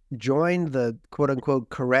join the quote unquote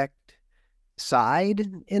correct side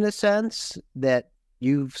in a sense that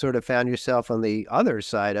you've sort of found yourself on the other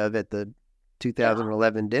side of at the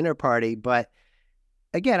 2011 dinner party? But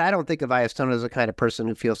again, I don't think of I.F. Stone as the kind of person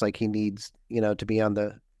who feels like he needs, to be on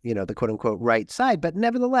the, the quote unquote right side. But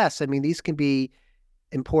nevertheless, I mean, these can be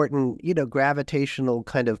important, gravitational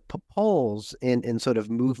kind of poles in sort of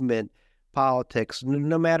movement politics,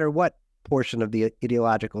 no matter what portion of the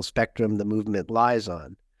ideological spectrum the movement lies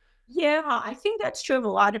on. Yeah, I think that's true of a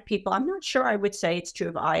lot of people. I'm not sure I would say it's true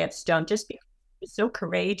of I.F. Stone, just because he was so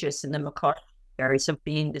courageous in the McCarthy years of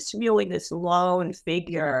being this lone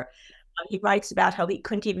figure. He writes about how he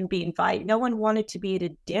couldn't even be invited. No one wanted to be at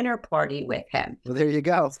a dinner party with him. Well, there you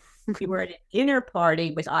go. If you were at a dinner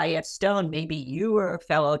party with I.F. Stone, maybe you were a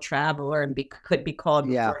fellow traveler and could be called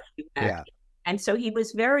before you acted. And so he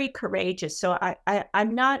was very courageous. So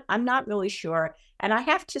I'm not really sure. And I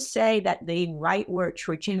have to say that the rightward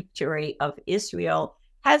trajectory of Israel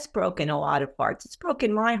has broken a lot of hearts. It's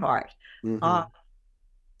broken my heart. Mm-hmm.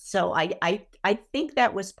 So I think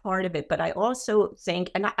that was part of it. But I also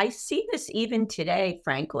think, and I see this even today,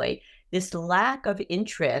 frankly, this lack of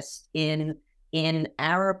interest in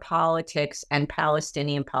Arab politics and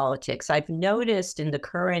Palestinian politics. I've noticed in the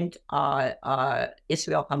current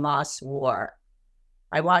Israel-Hamas war.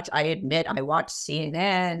 I admit, I watch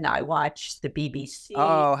CNN, I watch the BBC.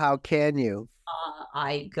 Oh, how can you?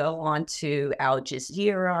 I go on to Al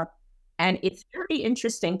Jazeera. And it's very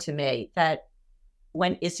interesting to me that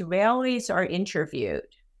when Israelis are interviewed,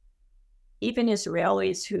 even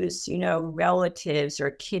Israelis whose, relatives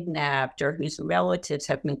are kidnapped or whose relatives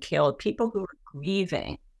have been killed, people who are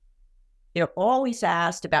grieving, they're always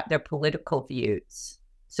asked about their political views.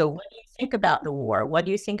 So what do you think about the war? What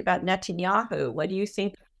do you think about Netanyahu? What do you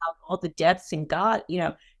think about all the deaths in God?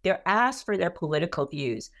 They're asked for their political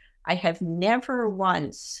views. I have never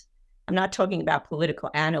once, I'm not talking about political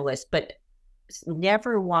analysts, but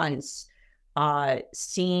never once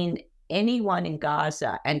seen anyone in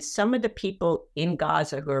Gaza, and some of the people in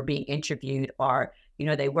Gaza who are being interviewed are,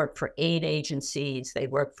 they work for aid agencies, they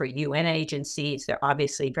work for UN agencies, they're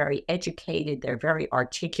obviously very educated, they're very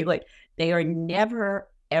articulate. They are never,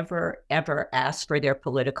 ever, ever asked for their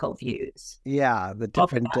political views. Yeah, the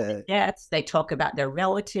different deaths. They talk about their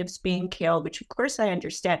relatives being killed, which of course I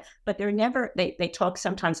understand, but they're never, they talk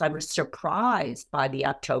sometimes, I was surprised by the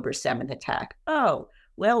October 7th attack. Oh,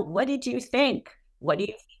 well, what did you think? What do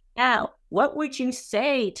you think now? What would you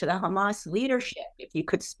say to the Hamas leadership if you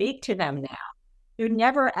could speak to them now? You're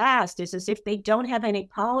never asked. It's as if they don't have any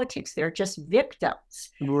politics. They're just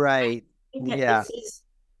victims. Right. Yeah. This is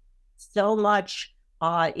so much.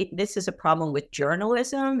 This is a problem with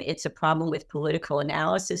journalism. It's a problem with political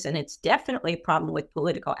analysis, and it's definitely a problem with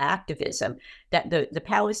political activism. That the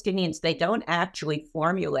Palestinians, they don't actually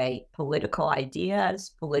formulate political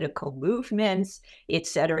ideas, political movements, et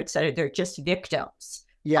cetera, et cetera. They're just victims.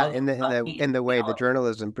 Yeah, in the way the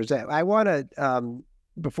journalism present. I want to,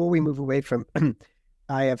 before we move away from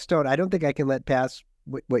I.F. Stone, I don't think I can let pass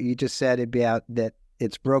what you just said about that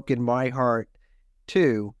it's broken my heart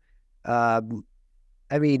too.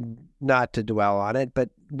 I mean, not to dwell on it, but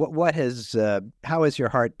how has your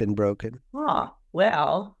heart been broken? Oh,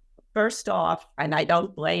 well, first off, and I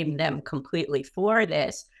don't blame them completely for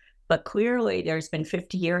this, but clearly there's been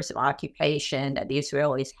 50 years of occupation that the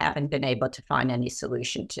Israelis haven't been able to find any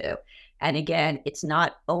solution to. And again, it's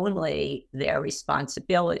not only their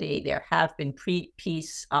responsibility. There have been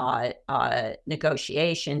peace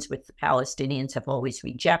negotiations, which the Palestinians have always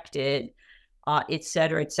rejected, et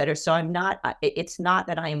cetera, et cetera. So it's not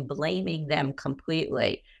that I am blaming them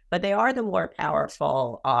completely, but they are the more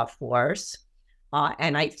powerful force.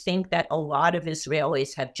 And I think that a lot of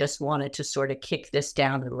Israelis have just wanted to sort of kick this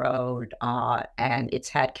down the road, and it's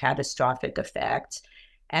had catastrophic effects.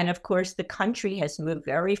 And of course, the country has moved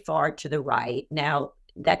very far to the right. Now,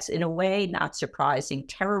 that's in a way not surprising.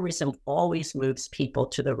 Terrorism always moves people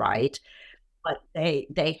to the right. But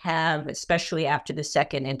they have, especially after the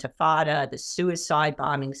Second Intifada, the suicide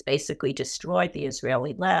bombings basically destroyed the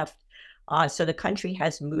Israeli left. So the country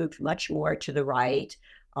has moved much more to the right.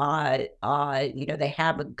 They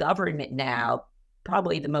have a government now,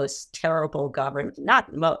 probably the most terrible government,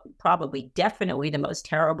 definitely the most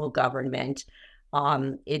terrible government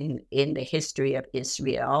in the history of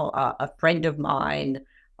Israel. A friend of mine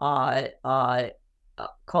says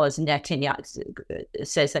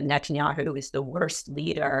that Netanyahu is the worst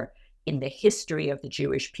leader in the history of the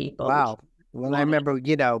Jewish people. Wow. Well, I remember,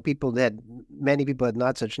 many people had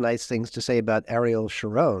not such nice things to say about Ariel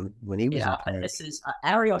Sharon when he was in power. This is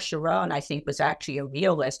Ariel Sharon, I think, was actually a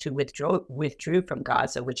realist who withdrew from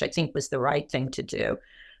Gaza, which I think was the right thing to do.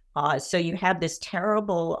 So you have this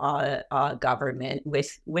terrible government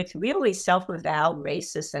with really self-avowed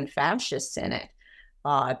racists and fascists in it.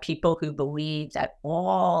 People who believe that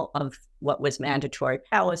all of what was mandatory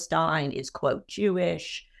Palestine is, quote,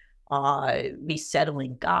 Jewish,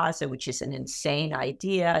 resettling Gaza, which is an insane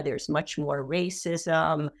idea. There's much more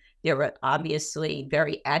racism. There are obviously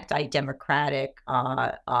very anti-democratic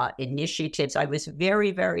initiatives. I was very,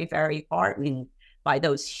 very, very heartened by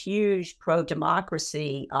those huge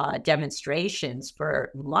pro-democracy demonstrations for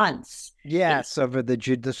months. Yes, over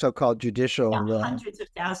the so-called judicial hundreds of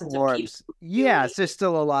thousands forms. of people. Yes, there's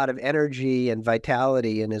still a lot of energy and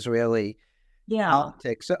vitality in Israeli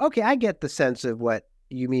politics. So, okay, I get the sense of what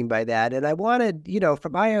you mean by that. And I wanted,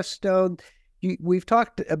 from I.O. Stone, you've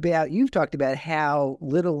talked about how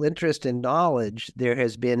little interest and knowledge there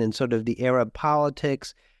has been in sort of the Arab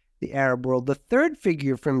politics, the Arab world. The third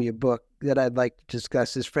figure from your book that I'd like to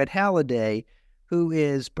discuss is Fred Halliday, who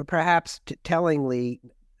is perhaps tellingly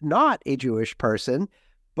not a Jewish person,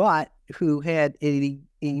 but who had an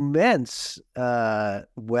immense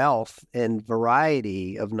wealth and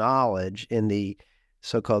variety of knowledge in the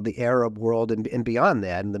so-called the Arab world and beyond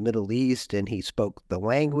that, in the Middle East, and he spoke the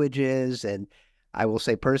languages. And I will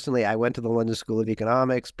say personally, I went to the London School of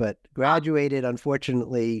Economics, but graduated,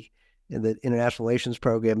 unfortunately, in the International Relations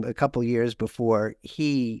program a couple years before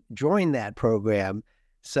he joined that program.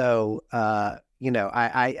 So, I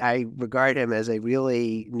regard him as a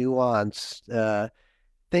really nuanced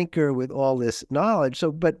thinker with all this knowledge.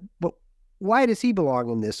 So, but why does he belong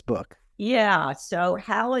in this book? Yeah, so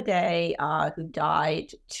Halliday, who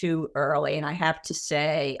died too early, and I have to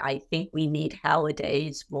say, I think we need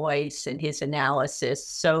Halliday's voice and his analysis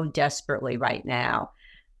so desperately right now.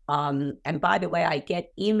 And by the way, I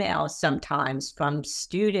get emails sometimes from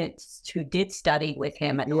students who did study with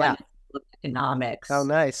him at the Linfield School of Economics. Oh,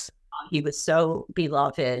 nice. He was so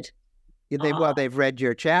beloved. They've read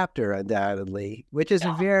your chapter, undoubtedly, which is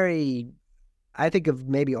a very... I think of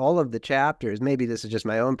maybe all of the chapters, maybe this is just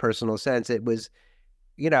my own personal sense, it was,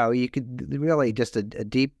 you could really just a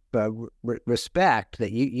deep respect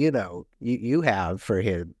that you have for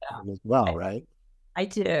him as well, right? I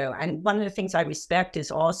do. And one of the things I respect is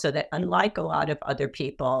also that unlike a lot of other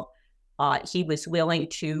people, he was willing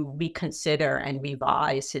to reconsider and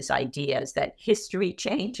revise his ideas that history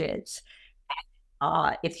changes.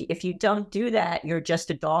 If you don't do that, you're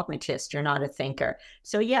just a dogmatist. You're not a thinker.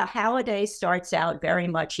 So yeah, Halliday starts out very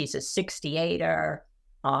much. He's a 68er.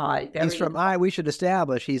 He's from we should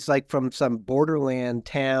establish he's like from some borderland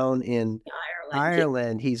town in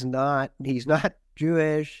Ireland. He's not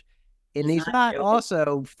Jewish, and he's not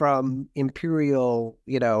also from imperial,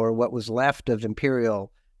 or what was left of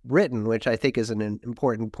imperial Britain, which I think is an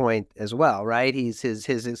important point as well, right? He's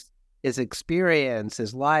his experience,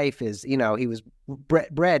 his life is, he was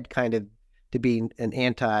bred kind of to be an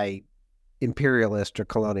anti-imperialist or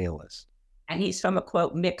colonialist. And he's from a,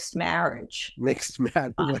 quote, mixed marriage. Mixed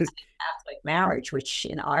marriage. Catholic marriage, which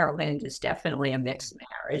in Ireland is definitely a mixed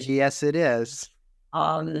marriage. Yes, it is.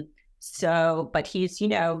 But he's,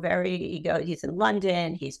 he's in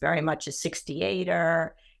London. He's very much a 68er.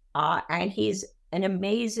 And he's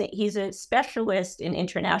a specialist in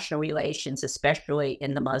international relations, especially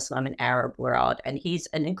in the Muslim and Arab world. And he's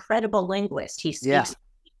an incredible linguist. He speaks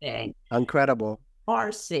everything. Incredible.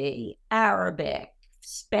 Farsi, Arabic,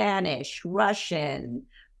 Spanish, Russian.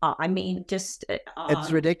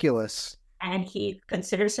 It's ridiculous. And he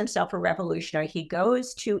considers himself a revolutionary. He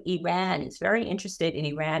goes to Iran. He's very interested in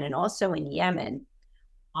Iran and also in Yemen,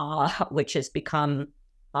 which has become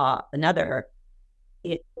another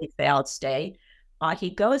failed state.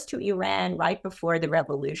 He goes to Iran right before the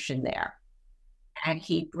revolution there. and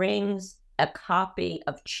he brings a copy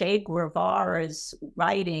of Che Guevara's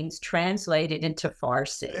writings translated into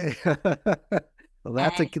Farsi.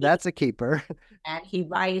 Well, that's a keeper. And he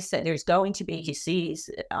writes that there's going to be, he sees,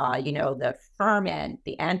 the ferment,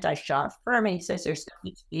 the anti-Shah ferment. He says there's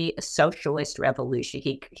going to be a socialist revolution.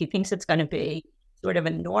 He thinks it's going to be sort of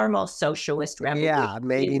a normal socialist revolution. Yeah,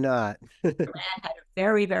 maybe not. Iran had a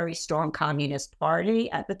very, very strong communist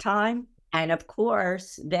party at the time. And of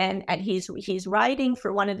course, then, and he's writing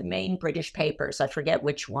for one of the main British papers. I forget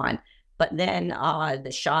which one. But then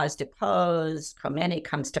the Shah is deposed, Khomeini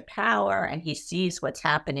comes to power, and he sees what's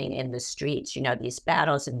happening in the streets, these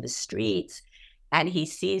battles in the streets. And he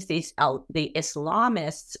sees the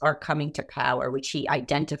Islamists are coming to power, which he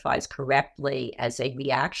identifies correctly as a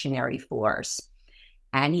reactionary force.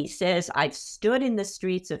 And he says, I've stood in the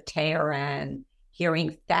streets of Tehran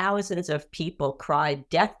hearing thousands of people cry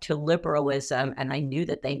death to liberalism, and I knew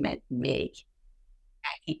that they meant me.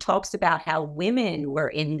 He talks about how women were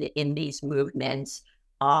in these movements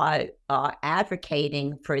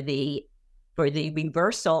advocating for the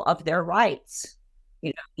reversal of their rights.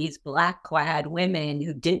 These black-clad women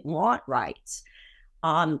who didn't want rights.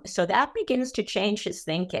 So that begins to change his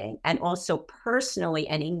thinking. And also personally,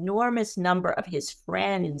 an enormous number of his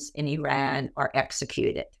friends in Iran are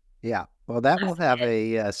executed. Yeah, well, that will have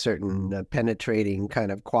a certain penetrating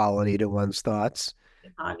kind of quality to one's thoughts. The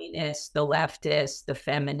communists, the leftists, the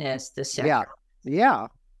feminists, the secularists. Yeah.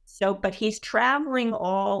 So, but he's traveling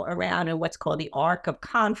all around in what's called the Arc of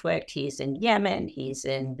Conflict. He's in Yemen. He's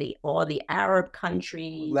in all the Arab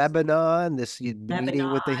countries. Lebanon,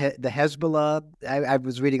 meeting with the Hezbollah. I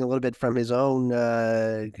was reading a little bit from his own,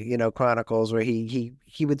 chronicles where he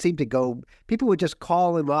would seem to go, people would just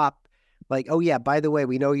call him up like, oh yeah, by the way,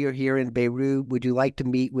 we know you're here in Beirut. Would you like to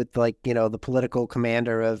meet with the political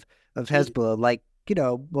commander of Hezbollah?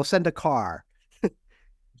 We'll send a car.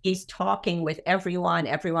 He's talking with everyone.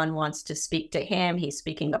 Everyone wants to speak to him. He's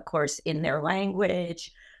speaking, of course, in their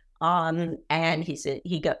language. And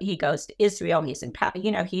he goes to Israel. He's in,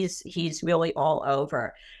 he's really all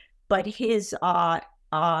over. But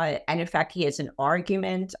and in fact, he has an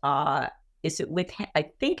argument. I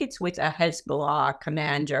think it's with a Hezbollah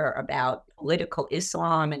commander about political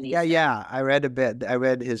Islam. And yeah. I read a bit. I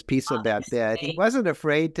read his piece about that. He wasn't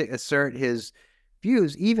afraid to assert his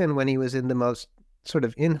views, even when he was in the most sort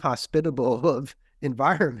of inhospitable of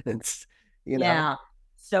environments, Yeah.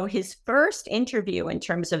 So his first interview in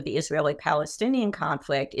terms of the Israeli-Palestinian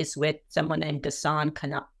conflict is with someone named Ghassan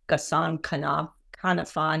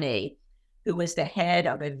Kanafani, who was the head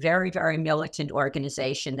of a very, very militant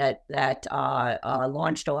organization that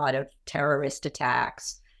launched a lot of terrorist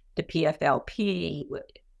attacks. The PFLP,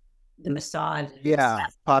 the Mossad. Yeah,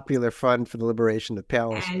 Popular Front for the Liberation of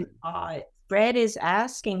Palestine. And Fred is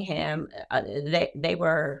asking him, they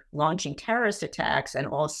were launching terrorist attacks and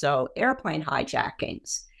also airplane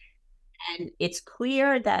hijackings. And it's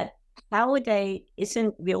clear that Halliday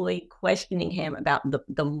isn't really questioning him about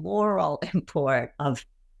the moral import of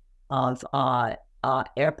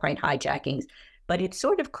airplane hijackings, but it's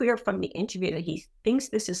sort of clear from the interview that he thinks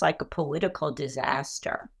this is like a political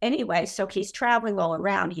disaster. Anyway, so he's traveling all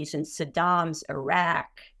around. He's in Saddam's Iraq.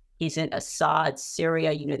 He's in Assad's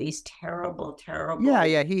Syria, these terrible, terrible.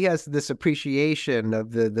 Yeah. He has this appreciation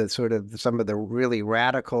of the sort of some of the really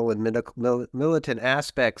radical and militant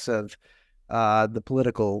aspects of the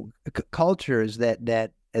political cultures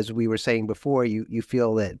that, as we were saying before, you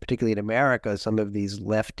feel that particularly in America, some of these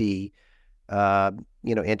lefty,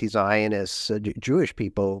 anti-Zionist Jewish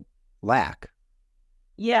people lack.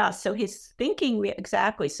 Yeah. So his thinking really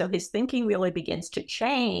begins to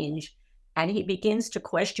change. And he begins to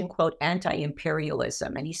question, quote,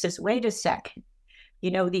 anti-imperialism. And he says, wait a second,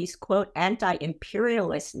 these, quote,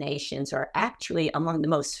 anti-imperialist nations are actually among the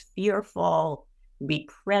most fearful,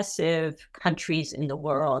 repressive countries in the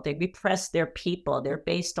world. They repress their people. They're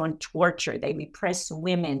based on torture. They repress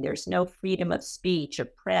women. There's no freedom of speech,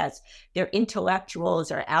 of press. Their intellectuals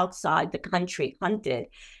are outside the country, hunted.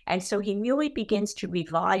 And so he really begins to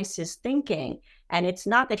revise his thinking. And it's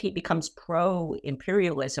not that he becomes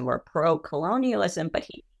pro-imperialism or pro-colonialism, but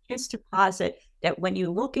he begins to posit that when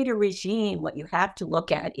you look at a regime, what you have to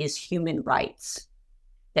look at is human rights.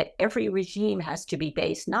 That every regime has to be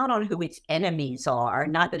based not on who its enemies are,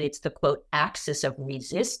 not that it's the, quote, axis of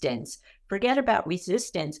resistance. Forget about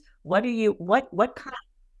resistance. What kind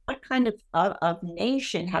of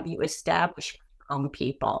nation have you established for your own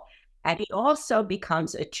people? And he also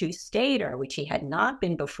becomes a two-stater, which he had not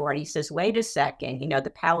been before. And he says, wait a second, the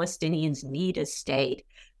Palestinians need a state.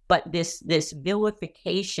 But this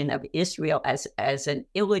vilification of Israel as an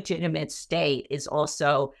illegitimate state is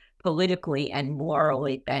also politically and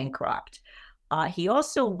morally bankrupt. He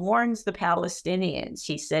also warns the Palestinians.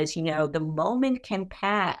 He says, the moment can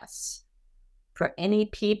pass for any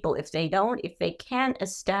people if they can't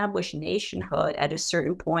establish nationhood at a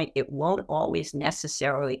certain point, it won't always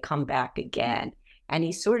necessarily come back again. And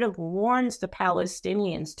he sort of warns the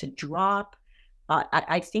Palestinians to drop.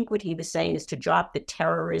 I think what he was saying is to drop the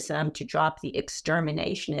terrorism, to drop the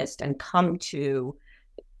exterminationist, and come to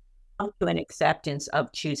an acceptance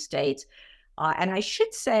of two states. And I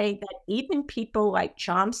should say that even people like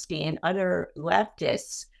Chomsky and other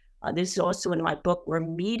leftists, this is also in my book, were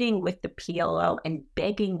meeting with the PLO and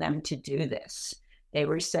begging them to do this. They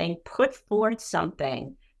were saying, put forth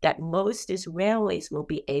something that most Israelis will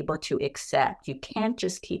be able to accept. You can't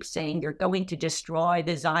just keep saying you're going to destroy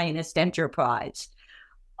the Zionist enterprise.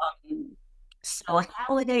 So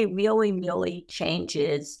Halliday really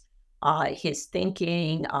changes his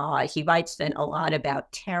thinking. He writes then a lot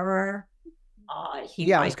about terror. I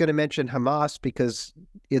was going to mention Hamas because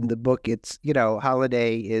in the book, it's,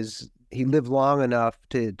 Halliday he lived long enough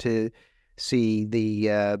to see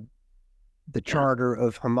the charter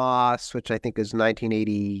of Hamas, which I think is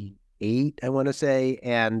 1988, I want to say,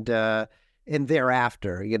 and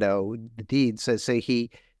thereafter, the deeds. So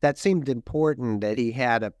that seemed important that he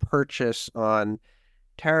had a purchase on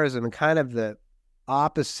terrorism, and kind of the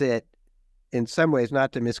opposite in some ways,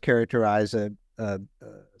 not to mischaracterize a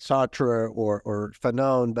Sartre or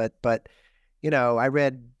Fanon, but I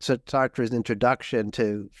read Sartre's introduction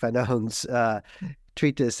to Fanon's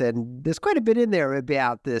treatise, and there's quite a bit in there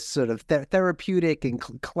about this sort of therapeutic and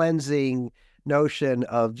cleansing notion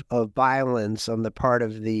of violence on the part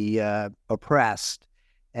of the oppressed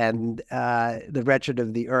and the wretched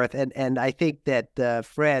of the earth. And I think that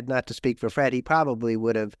Fred, not to speak for Fred, he probably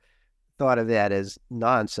would have thought of that as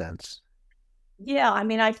nonsense. Yeah,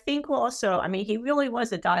 I think also, he really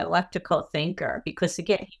was a dialectical thinker because,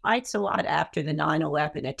 again, he writes a lot after the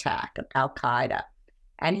 9/11 attack of Al-Qaeda.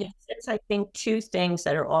 And he says, I think, two things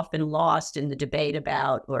that are often lost in the debate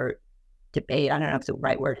about, or debate, I don't know if the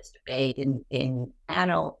right word is debate, in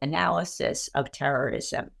analysis of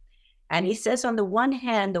terrorism. And he says, on the one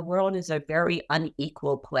hand, the world is a very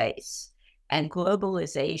unequal place. And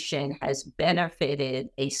globalization has benefited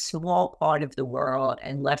a small part of the world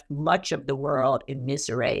and left much of the world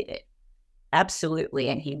immiserated. Absolutely.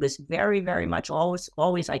 And he was very, very much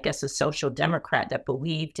always, I guess, a social democrat that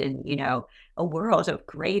believed in, a world of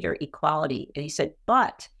greater equality. And he said,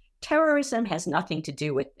 but terrorism has nothing to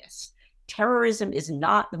do with this. Terrorism is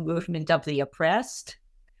not the movement of the oppressed.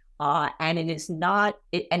 And it is not,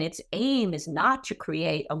 and its aim is not to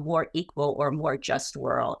create a more equal or more just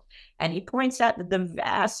world. And he points out that the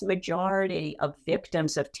vast majority of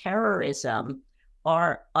victims of terrorism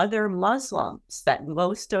are other Muslims, that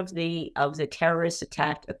most of the terrorist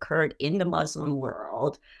attacks occurred in the Muslim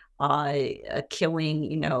world,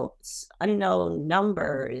 killing, unknown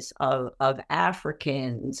numbers of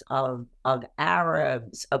Africans, of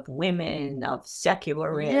Arabs, of women, of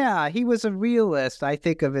secularists. Yeah, he was a realist. I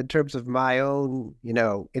think of in terms of my own,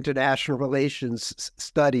 international relations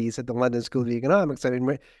studies at the London School of Economics.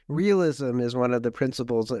 Realism is one of the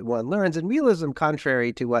principles that one learns. And realism,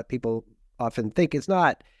 contrary to what people often think, is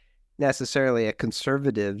not necessarily a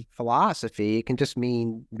conservative philosophy. It can just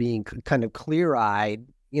mean being kind of clear-eyed,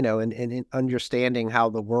 and understanding how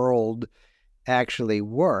the world actually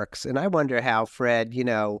works. And I wonder how Fred,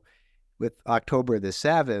 with October the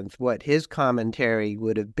 7th, what his commentary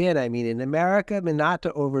would have been. In America, not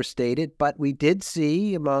to overstate it, but we did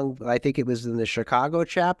see I think it was in the Chicago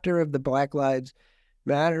chapter of the Black Lives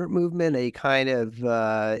Matter movement, a kind of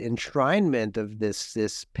enshrinement of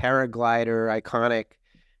this paraglider iconic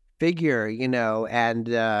figure,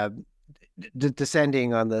 and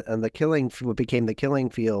descending on the killing, what became the killing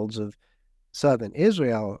fields of southern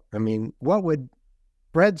Israel. What would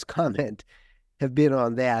Fred's comment have been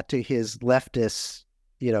on that to his leftist,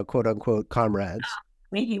 quote unquote comrades?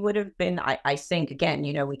 He would have been, I think, again,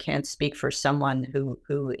 we can't speak for someone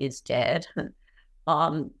who is dead.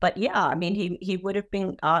 But yeah, he would have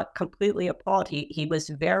been completely appalled. He was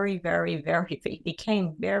very, very, he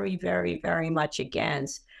became very, very, very much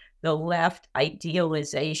against the left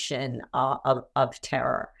idealization of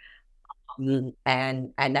terror.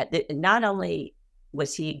 And that not only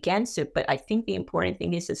was he against it, but I think the important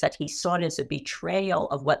thing is that he saw it as a betrayal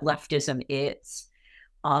of what leftism is,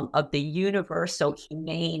 of the universal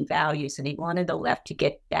humane values. And he wanted the left to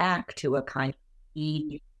get back to a kind of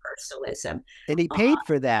universalism. And he paid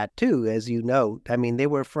for that too, as you note. They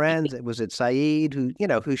were friends. It was Said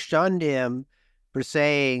who shunned him for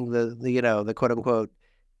saying the quote unquote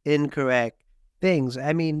incorrect things.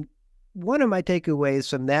 one of my takeaways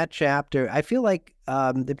from that chapter, I feel like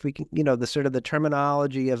if we can, the sort of the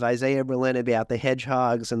terminology of Isaiah Berlin about the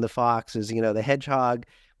hedgehogs and the foxes, the hedgehog,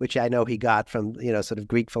 which I know he got from, sort of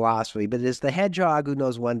Greek philosophy, but it's the hedgehog who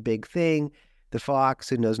knows one big thing, the fox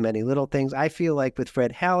who knows many little things. I feel like with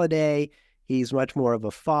Fred Halliday, he's much more of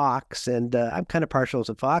a fox, and I'm kind of partial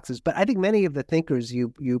to foxes, but I think many of the thinkers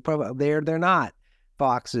you probably, they're not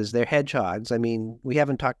foxes, they're hedgehogs. I mean, we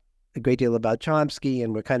haven't talked a great deal about Chomsky,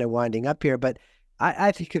 and we're kind of winding up here, but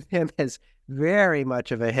I think of him as very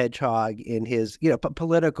much of a hedgehog in his,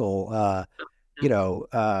 political,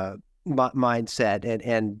 mindset.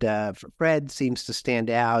 And Fred seems to stand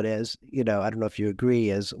out as, I don't know if you agree,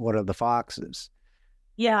 as one of the foxes.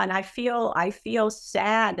 Yeah, and I feel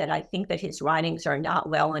sad that I think that his writings are not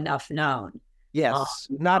well enough known. Yes,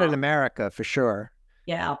 not in America, for sure.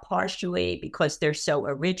 Yeah, partially because they're so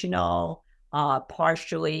original,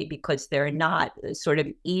 partially because they're not sort of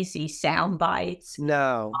easy sound bites.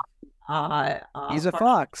 No, he's a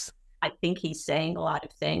fox. I think he's saying a lot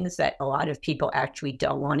of things that a lot of people actually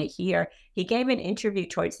don't want to hear. He gave an interview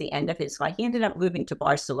towards the end of his life. He ended up moving to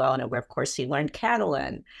Barcelona, where, of course, he learned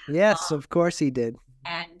Catalan. Yes, of course he did.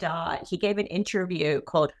 And he gave an interview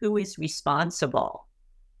called "Who is Responsible?"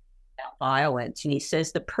 about violence. And he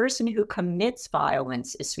says the person who commits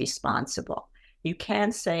violence is responsible. You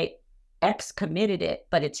can't say X committed it,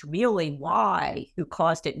 but it's really Y who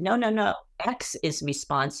caused it. No. X is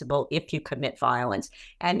responsible if you commit violence.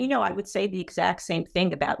 And, I would say the exact same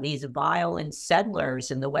thing about these violent settlers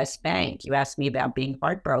in the West Bank. You asked me about being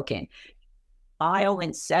heartbroken.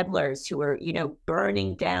 Violent settlers who are,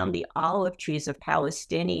 burning down the olive trees of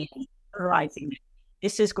Palestinians, terrorizing them.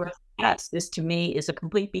 This is grotesque. This, to me, is a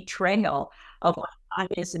complete betrayal of what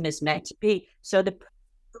communism is meant to be. So the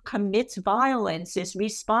who commits violence is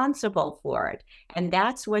responsible for it. And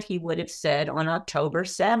that's what he would have said on October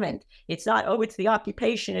 7th. It's not, it's the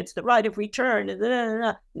occupation, it's the right of return.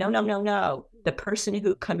 No. The person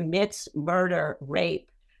who commits murder, rape,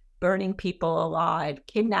 burning people alive,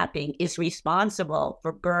 kidnapping is responsible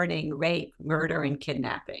for burning, rape, murder, and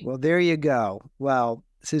kidnapping. Well, there you go. Well,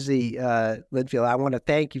 Susie Linfield, I want to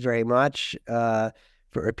thank you very much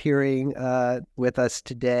for appearing with us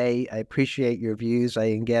today. I appreciate your views. I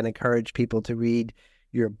again encourage people to read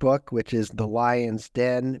your book, which is The Lion's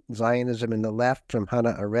Den, Zionism and the Left, from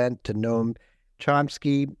Hannah Arendt to Noam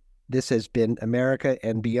Chomsky. This has been America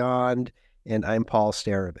and Beyond, and I'm Paul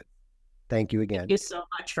Starobin. Thank you again. Thank you so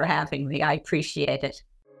much for having me. I appreciate it.